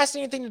it's a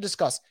fascinating thing to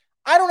discuss.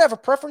 I don't have a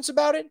preference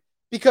about it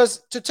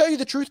because, to tell you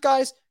the truth,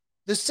 guys,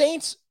 the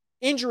Saints'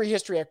 injury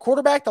history at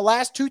quarterback the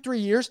last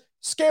 2-3 years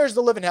scares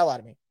the living hell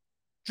out of me.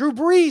 Drew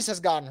Brees has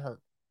gotten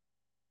hurt.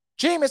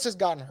 Jameis has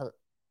gotten hurt.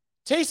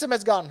 Taysom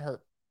has gotten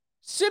hurt.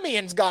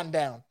 Simeon's gotten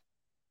down.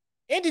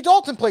 Andy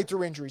Dalton played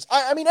through injuries.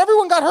 I mean,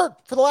 everyone got hurt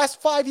for the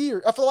last 5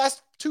 years. For the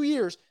last 2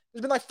 years,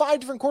 there's been like 5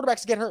 different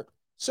quarterbacks to get hurt.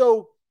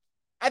 So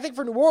I think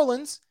for New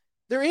Orleans,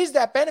 there is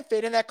that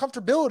benefit and that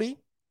comfortability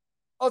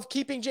of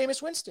keeping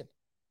Jameis Winston.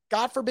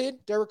 God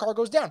forbid Derek Carr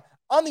goes down.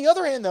 On the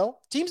other hand, though,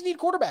 teams need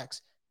quarterbacks.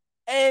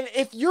 And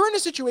if you're in a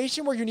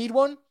situation where you need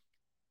one,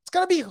 it's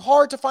going to be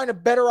hard to find a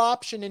better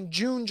option in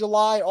June,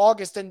 July,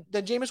 August than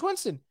Jameis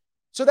Winston.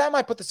 So that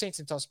might put the Saints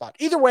in a tough spot.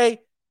 Either way,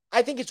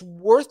 I think it's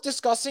worth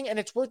discussing, and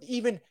it's worth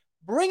even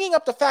bringing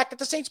up the fact that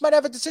the Saints might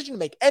have a decision to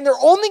make. And they're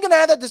only going to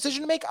have that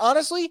decision to make,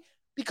 honestly,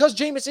 because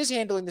Jameis is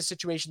handling this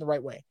situation the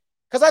right way.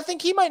 Because I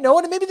think he might know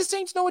it, and maybe the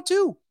Saints know it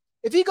too.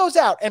 If he goes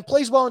out and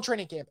plays well in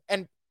training camp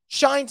and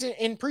shines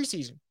in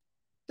preseason,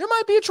 there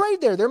might be a trade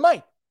there. There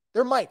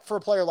might for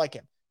a player like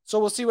him. So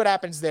we'll see what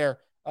happens there.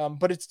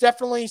 But it's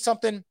definitely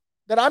something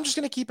that I'm just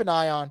going to keep an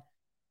eye on,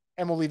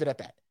 and we'll leave it at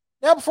that.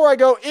 Now, before I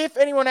go, if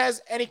anyone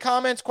has any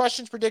comments,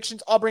 questions,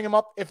 predictions, I'll bring them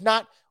up. If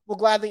not, we'll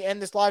gladly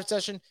end this live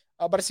session.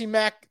 But I see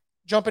Mac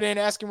jumping in,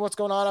 asking what's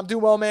going on. I'm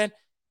doing well, man.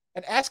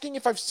 And asking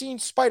if I've seen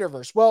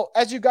Spider-Verse. Well,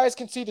 as you guys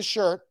can see the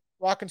shirt,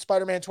 rocking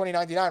Spider-Man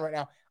 2099 right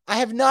now. I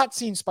have not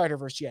seen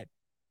Spider-Verse yet.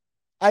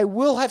 I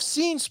will have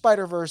seen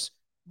Spider-Verse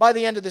by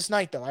the end of this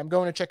night, though. I'm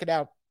going to check it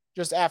out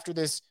just after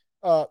this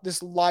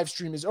live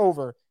stream is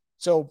over.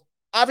 So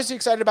obviously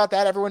excited about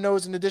that. Everyone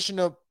knows, in addition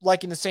to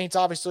liking the Saints,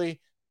 obviously,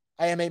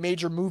 I am a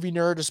major movie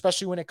nerd,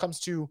 especially when it comes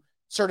to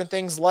certain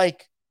things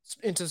like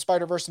Into the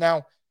Spider-Verse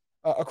now,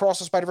 Across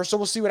the Spider-Verse. So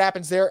we'll see what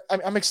happens there.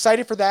 I'm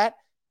excited for that.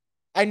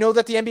 I know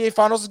that the NBA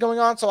Finals is going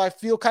on, so I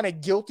feel kind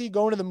of guilty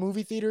going to the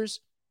movie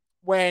theaters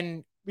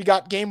when we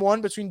got game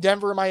 1 between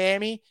Denver and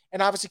Miami,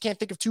 and obviously can't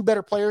think of 2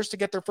 better players to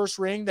get their first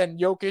ring than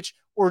Jokic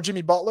or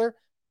Jimmy Butler.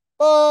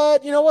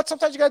 But you know what?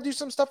 Sometimes you got to do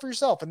some stuff for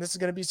yourself, and this is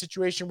going to be a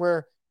situation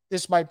where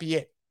this might be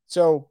it.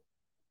 So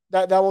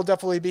that will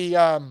definitely be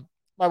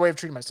my way of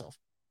treating myself.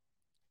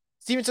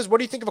 Steven says, what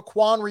do you think of a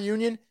Quan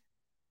reunion?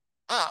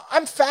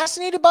 I'm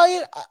fascinated by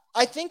it.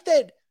 I think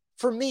that,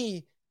 for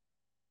me,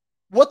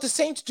 what the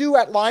Saints do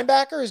at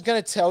linebacker is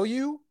going to tell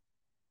you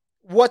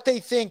what they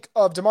think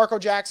of DeMarco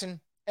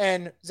Jackson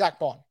and Zach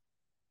Bond.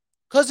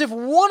 Because if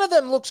one of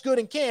them looks good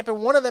in camp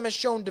and one of them has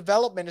shown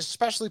development,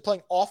 especially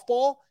playing off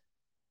ball,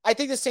 I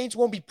think the Saints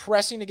won't be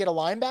pressing to get a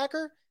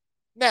linebacker.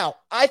 Now,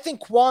 I think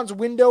Quan's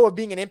window of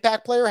being an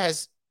impact player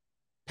has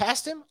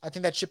passed him. I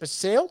think that ship has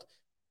sailed,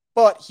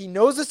 but he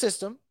knows the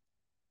system.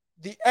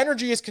 The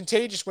energy is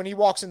contagious when he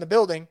walks in the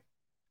building.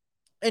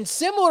 And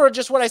similar to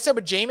just what I said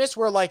with Jameis,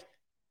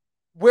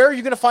 where are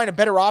you going to find a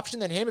better option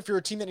than him if you're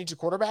a team that needs a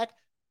quarterback?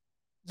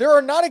 There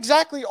are not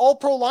exactly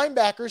all-pro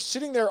linebackers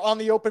sitting there on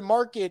the open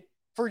market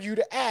for you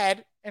to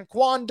add, and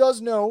Quan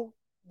does know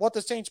what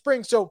the Saints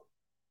bring. So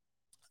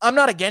I'm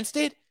not against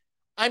it.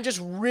 I'm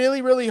just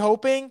really, really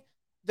hoping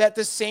that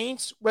the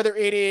Saints, whether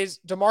it is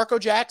DeMarco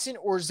Jackson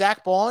or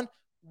Zach Bond,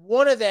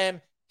 one of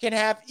them can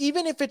have,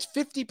 even if it's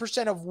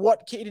 50% of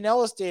what Caden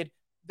Ellis did,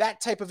 that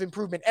type of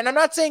improvement. And I'm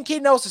not saying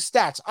Caden Ellis'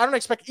 stats. I don't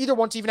expect either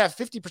one to even have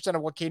 50%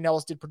 of what Caden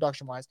Ellis did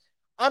production-wise.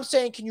 I'm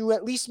saying, can you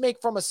at least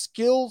make from a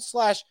skill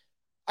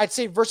 / I'd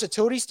say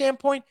versatility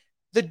standpoint,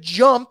 the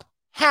jump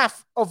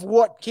half of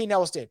what Caden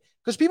Ellis did?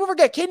 Because people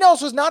forget, Caden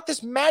Ellis was not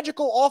this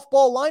magical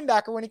off-ball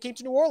linebacker when he came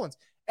to New Orleans.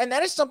 And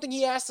that is something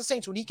he asked the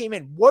Saints when he came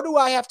in. What do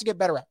I have to get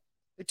better at?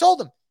 They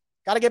told him,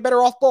 got to get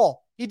better off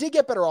ball. He did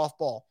get better off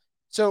ball.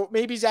 So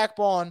maybe Zach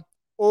Bond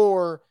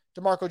or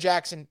DeMarco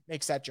Jackson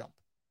makes that jump.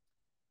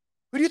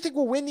 Who do you think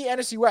will win the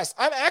NFC West?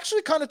 I'm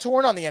actually kind of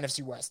torn on the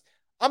NFC West.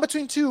 I'm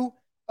between two,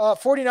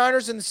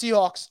 49ers and the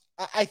Seahawks.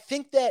 I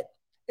think that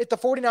if the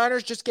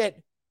 49ers just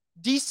get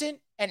decent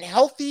and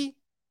healthy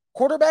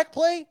quarterback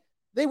play,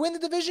 they win the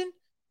division.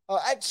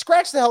 I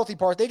scratch the healthy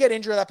part. They get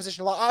injured at that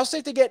position a lot. I'll say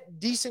if they get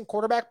decent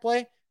quarterback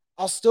play,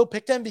 I'll still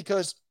pick them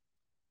because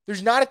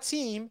there's not a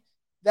team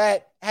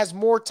that has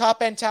more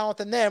top-end talent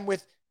than them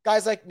with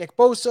guys like Nick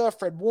Bosa,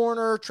 Fred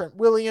Warner, Trent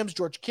Williams,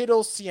 George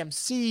Kittle,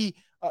 CMC,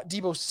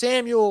 Deebo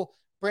Samuel,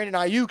 Brandon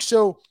Ayuk.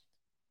 So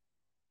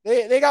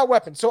they got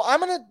weapons. So I'm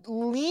going to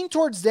lean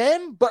towards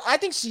them, but I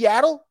think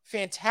Seattle,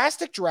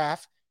 fantastic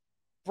draft,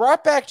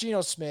 brought back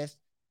Geno Smith,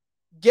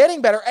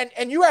 getting better.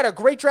 And you had a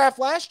great draft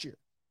last year.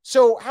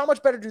 So how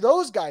much better do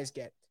those guys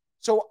get?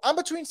 So I'm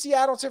between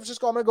Seattle and San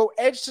Francisco. I'm going to go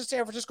edge to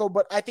San Francisco,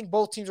 but I think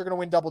both teams are going to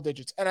win double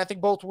digits. And I think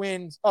both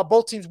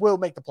teams will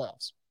make the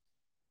playoffs.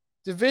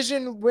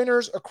 Division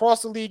winners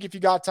across the league if you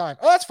got time.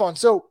 Oh, that's fun.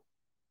 So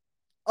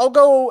I'll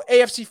go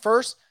AFC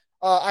first.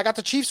 I got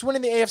the Chiefs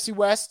winning the AFC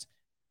West.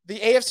 The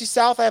AFC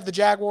South, I have the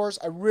Jaguars.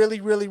 I really,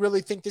 really,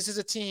 really think this is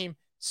a team,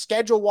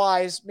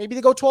 schedule-wise, maybe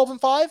they go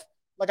 12-5.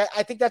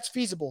 I think that's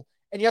feasible.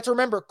 And you have to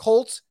remember,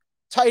 Colts,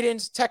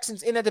 Titans,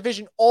 Texans in that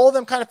division, all of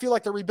them kind of feel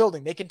like they're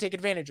rebuilding. They can take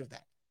advantage of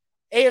that.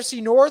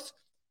 AFC North,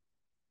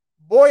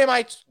 boy, am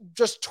I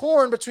just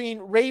torn between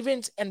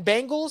Ravens and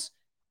Bengals.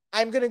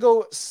 I'm going to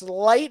go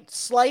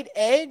slight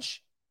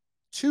edge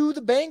to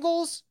the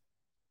Bengals,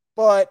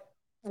 but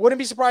wouldn't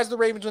be surprised if the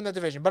Ravens win the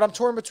division. But I'm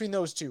torn between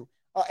those two.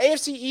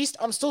 AFC East,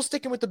 I'm still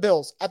sticking with the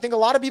Bills. I think a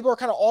lot of people are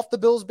kind of off the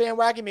Bills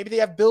bandwagon. Maybe they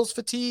have Bills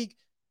fatigue,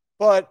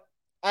 but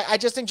I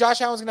just think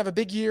Josh Allen's going to have a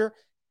big year,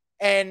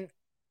 and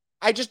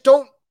I just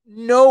don't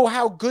know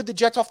how good the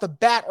Jets off the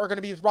bat are going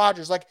to be with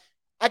Rodgers.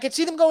 I could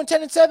see them going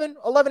 10-7,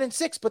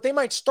 11-6, but they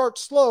might start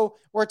slow,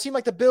 where a team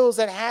like the Bills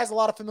that has a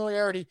lot of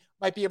familiarity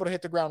might be able to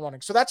hit the ground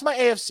running. So that's my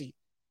AFC.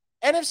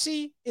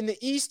 NFC, in the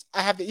East,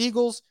 I have the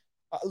Eagles.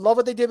 I love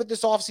what they did with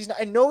this offseason.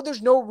 I know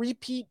there's no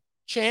repeat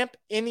champ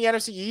in the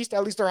NFC East.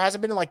 At least there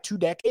hasn't been in 2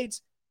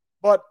 decades.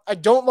 But I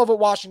don't love what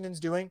Washington's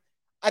doing.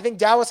 I think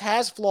Dallas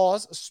has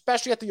flaws,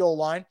 especially at the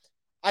O-line.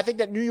 I think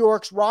that New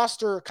York's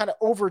roster kind of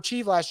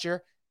overachieved last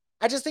year.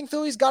 I just think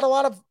Philly's got a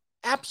lot of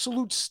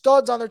absolute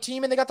studs on their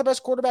team, and they got the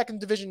best quarterback in the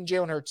division,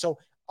 Jalen Hurts. So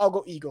I'll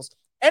go Eagles.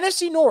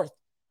 NFC North,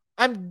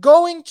 I'm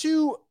going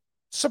to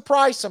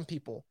surprise some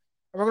people.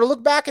 And we're going to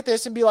look back at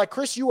this and be like,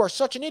 Chris, you are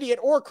such an idiot.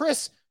 Or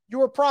Chris, you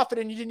were a prophet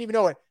and you didn't even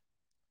know it.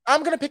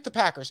 I'm going to pick the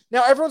Packers.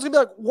 Now, everyone's going to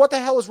be like, what the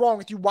hell is wrong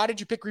with you? Why did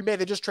you pick Green Bay?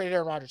 They just traded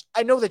Aaron Rodgers.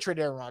 I know they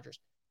traded Aaron Rodgers.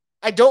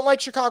 I don't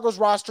like Chicago's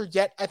roster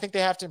yet. I think they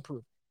have to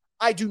improve.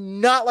 I do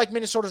not like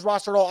Minnesota's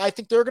roster at all. I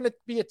think they're going to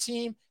be a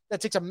team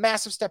that takes a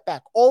massive step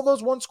back. All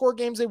those one-score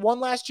games they won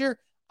last year,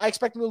 I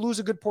expect them to lose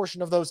a good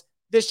portion of those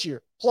this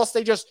year. Plus,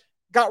 they just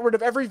got rid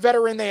of every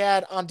veteran they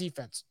had on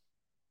defense.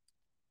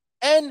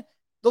 And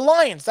the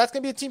Lions, that's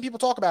going to be a team people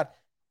talk about.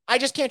 I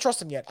just can't trust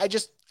them yet. I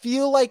just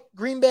feel like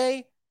Green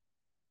Bay,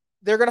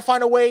 they're going to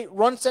find a way,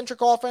 run-centric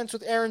offense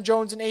with Aaron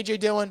Jones and A.J.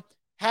 Dillon,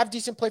 have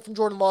decent play from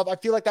Jordan Love. I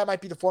feel like that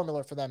might be the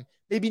formula for them.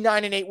 Maybe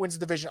 9-8 wins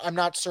the division. I'm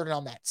not certain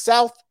on that.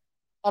 South,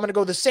 I'm going to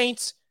go the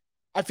Saints.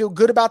 I feel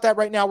good about that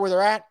right now where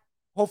they're at.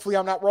 Hopefully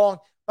I'm not wrong,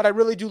 but I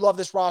really do love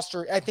this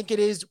roster. I think it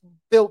is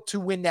built to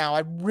win now. I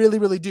really,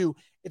 really do.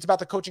 It's about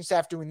the coaching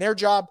staff doing their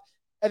job.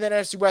 And then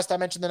NFC West, I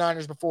mentioned the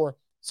Niners before,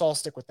 so I'll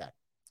stick with that.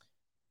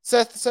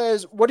 Seth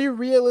says, what do you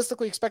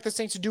realistically expect the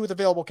Saints to do with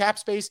available cap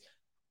space?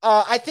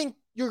 I think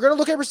you're going to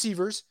look at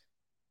receivers.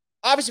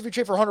 Obviously, if you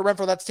trade for Hunter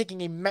Renfrow, that's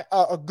taking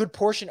a good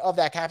portion of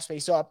that cap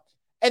space up.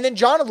 And then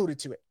John alluded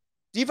to it.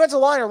 Defensive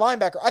line or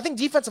linebacker. I think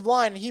defensive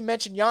line, and he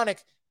mentioned Yannick.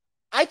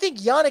 I think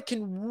Yannick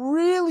can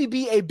really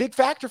be a big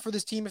factor for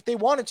this team if they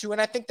wanted to,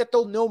 and I think that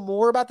they'll know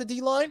more about the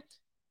D-line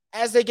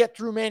as they get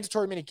through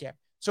mandatory minicamp.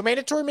 So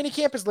mandatory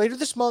minicamp is later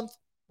this month.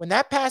 When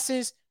that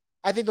passes,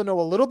 I think they'll know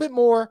a little bit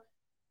more,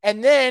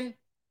 and then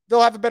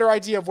they'll have a better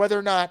idea of whether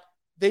or not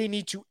they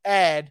need to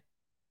add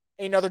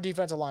another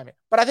defensive lineman.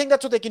 But I think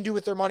that's what they can do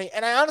with their money.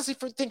 And I honestly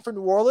think for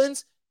New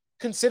Orleans,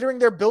 considering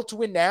they're built to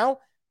win now,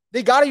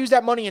 they got to use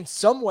that money in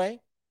some way,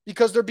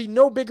 because there'd be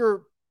no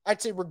bigger,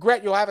 I'd say,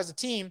 regret you'll have as a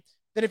team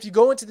than if you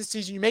go into the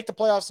season, you make the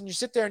playoffs, and you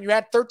sit there and you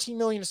had $13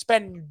 million to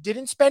spend and you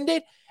didn't spend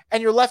it,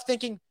 and you're left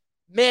thinking,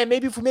 man,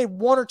 maybe if we made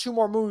one or two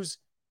more moves,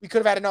 we could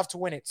have had enough to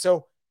win it.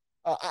 So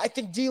I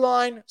think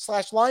D-line /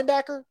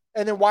 linebacker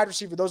and then wide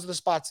receiver, those are the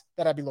spots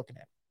that I'd be looking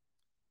at.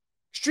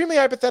 Extremely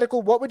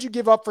hypothetical. What would you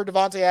give up for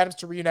Davante Adams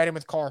to reunite him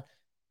with Carr?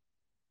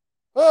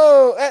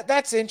 Oh,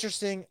 that's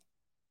interesting.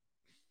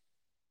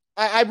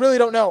 I really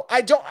don't know.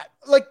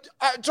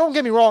 Don't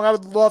get me wrong. I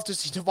would love to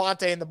see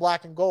Davante in the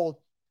black and gold.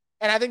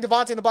 And I think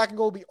Davante in the black and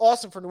gold would be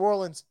awesome for New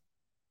Orleans.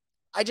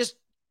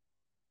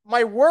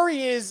 My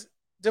worry is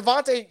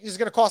Davante is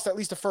going to cost at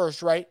least a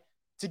first, right?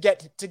 To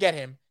get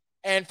him.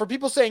 And for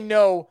people saying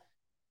no,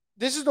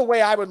 this is the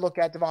way I would look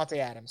at Davante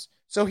Adams.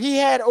 So he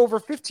had over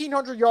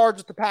 1,500 yards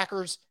with the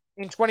Packers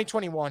in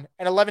 2021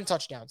 and 11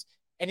 touchdowns.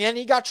 And then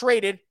he got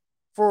traded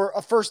for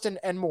a first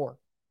and more.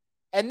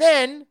 And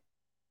then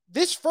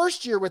this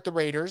first year with the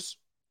Raiders,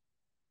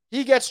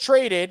 he gets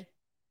traded.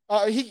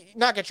 He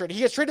gets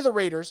traded to the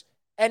Raiders.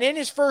 And in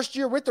his first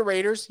year with the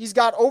Raiders, he's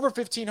got over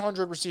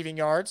 1,500 receiving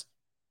yards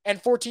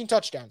and 14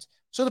 touchdowns.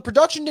 So the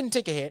production didn't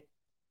take a hit.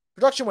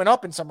 Production went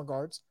up in some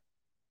regards.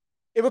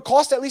 It would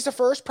cost at least a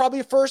first,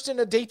 probably a first and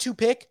a day 2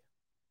 pick.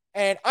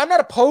 And I'm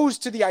not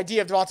opposed to the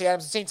idea of Davante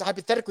Adams and Saints.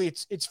 Hypothetically,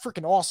 it's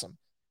freaking awesome.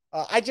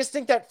 I just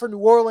think that for New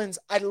Orleans,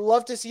 I'd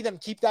love to see them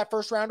keep that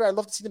first rounder. I'd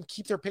love to see them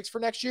keep their picks for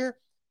next year.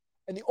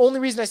 And the only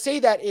reason I say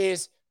that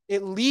is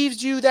it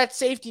leaves you that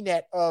safety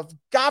net of,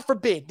 God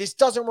forbid, this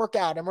doesn't work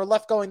out, and we're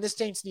left going, this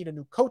Saints need a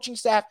new coaching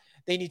staff.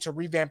 They need to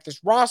revamp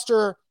this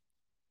roster.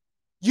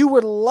 You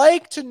would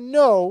like to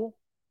know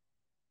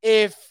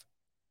if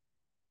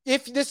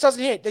this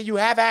doesn't hit, that you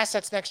have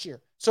assets next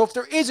year. So if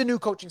there is a new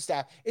coaching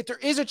staff, if there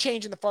is a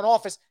change in the front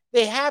office,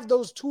 they have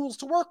those tools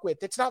to work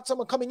with. It's not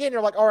someone coming in and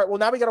you're like, all right, well,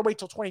 now we got to wait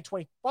till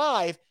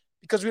 2025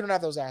 because we don't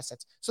have those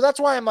assets. So that's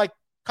why I'm like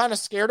kind of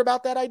scared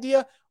about that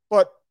idea,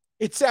 but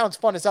it sounds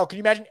fun as hell. Can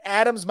you imagine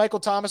Adams, Michael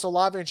Thomas,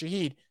 Olave, and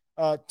Shaheed?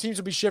 Teams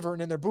will be shivering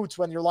in their boots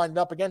when you're lining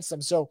up against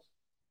them. So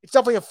it's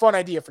definitely a fun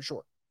idea for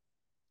sure.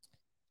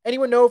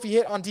 Anyone know if he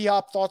hit on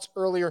D-Hop thoughts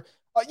earlier?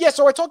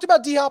 So I talked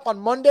about D-Hop on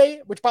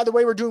Monday, which, by the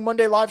way, we're doing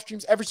Monday live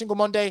streams every single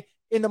Monday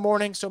in the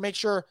morning. So make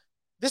sure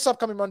this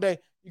upcoming Monday,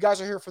 you guys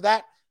are here for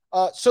that.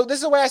 So this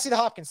is the way I see the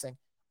Hopkins thing.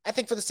 I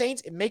think for the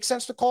Saints, it makes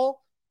sense to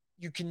call.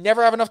 You can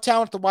never have enough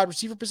talent at the wide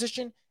receiver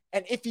position.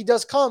 And if he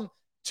does come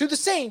to the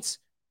Saints,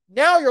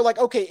 now you're like,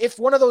 okay, if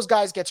one of those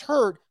guys gets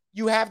hurt,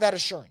 you have that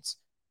assurance.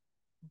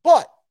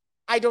 But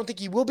I don't think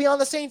he will be on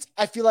the Saints.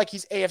 I feel like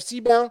he's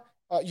AFC bound.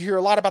 You hear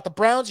a lot about the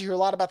Browns. You hear a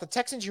lot about the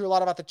Texans. You hear a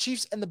lot about the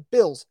Chiefs and the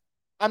Bills.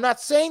 I'm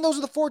not saying those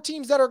are the 4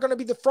 teams that are going to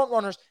be the front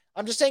runners.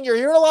 I'm just saying you're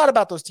hearing a lot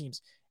about those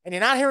teams. And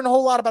you're not hearing a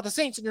whole lot about the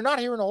Saints, and you're not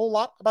hearing a whole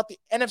lot about the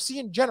NFC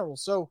in general.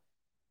 So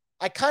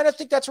I kind of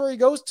think that's where he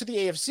goes, to the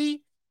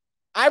AFC.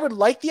 I would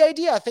like the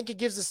idea. I think it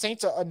gives the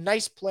Saints a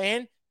nice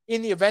plan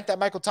in the event that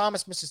Michael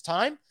Thomas misses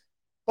time.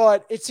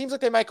 But it seems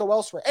like they might go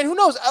elsewhere. And who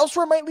knows?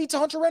 Elsewhere might lead to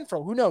Hunter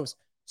Renfrow. Who knows?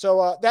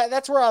 So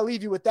that's where I'll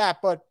leave you with that.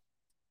 But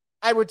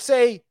I would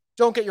say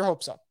don't get your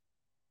hopes up.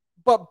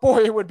 But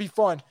boy, it would be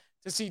fun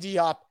to see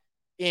D-Hop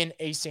in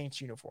a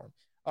Saints uniform.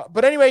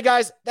 But anyway,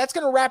 guys, that's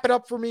going to wrap it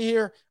up for me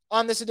here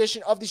on this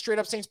edition of the Straight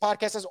Up Saints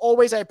podcast. As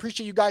always, I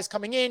appreciate you guys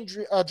coming in,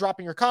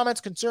 dropping your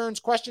comments, concerns,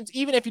 questions,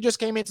 even if you just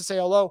came in to say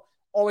hello.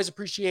 Always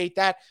appreciate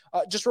that.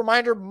 Just a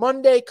reminder,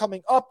 Monday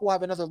coming up, we'll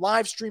have another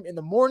live stream in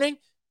the morning.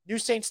 New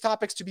Saints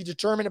topics to be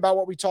determined about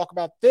what we talk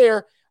about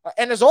there.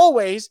 And as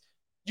always,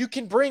 you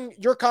can bring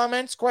your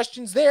comments,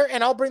 questions there,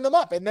 and I'll bring them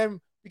up. And then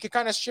we can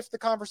kind of shift the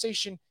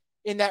conversation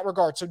in that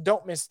regard. So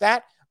don't miss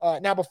that.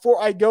 Now, before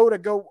I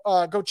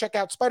go check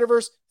out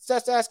Spider-Verse,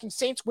 Seth's asking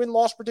Saints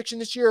win-loss prediction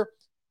this year.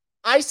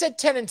 I said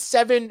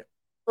 10-7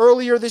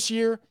 earlier this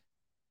year.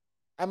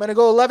 I'm going to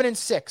go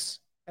 11-6,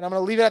 and I'm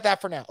going to leave it at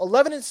that for now.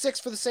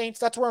 11-6 for the Saints.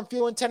 That's where I'm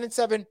feeling.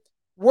 10-7.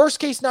 Worst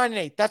case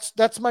 9-8.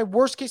 That's my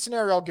worst case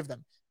scenario I'll give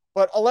them.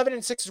 But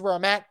 11-6 is where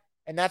I'm at,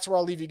 and that's where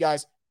I'll leave you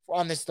guys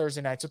on this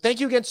Thursday night. So thank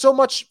you again so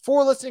much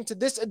for listening to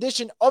this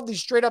edition of the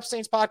Straight Up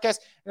Saints podcast.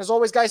 And as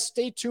always, guys,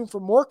 stay tuned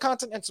for more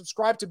content and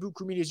subscribe to Boot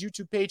Crew Media's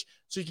YouTube page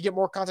so you can get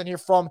more content here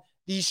from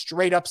the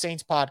Straight Up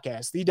Saints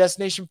podcast, the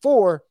destination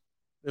for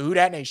the Who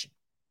Dat Nation.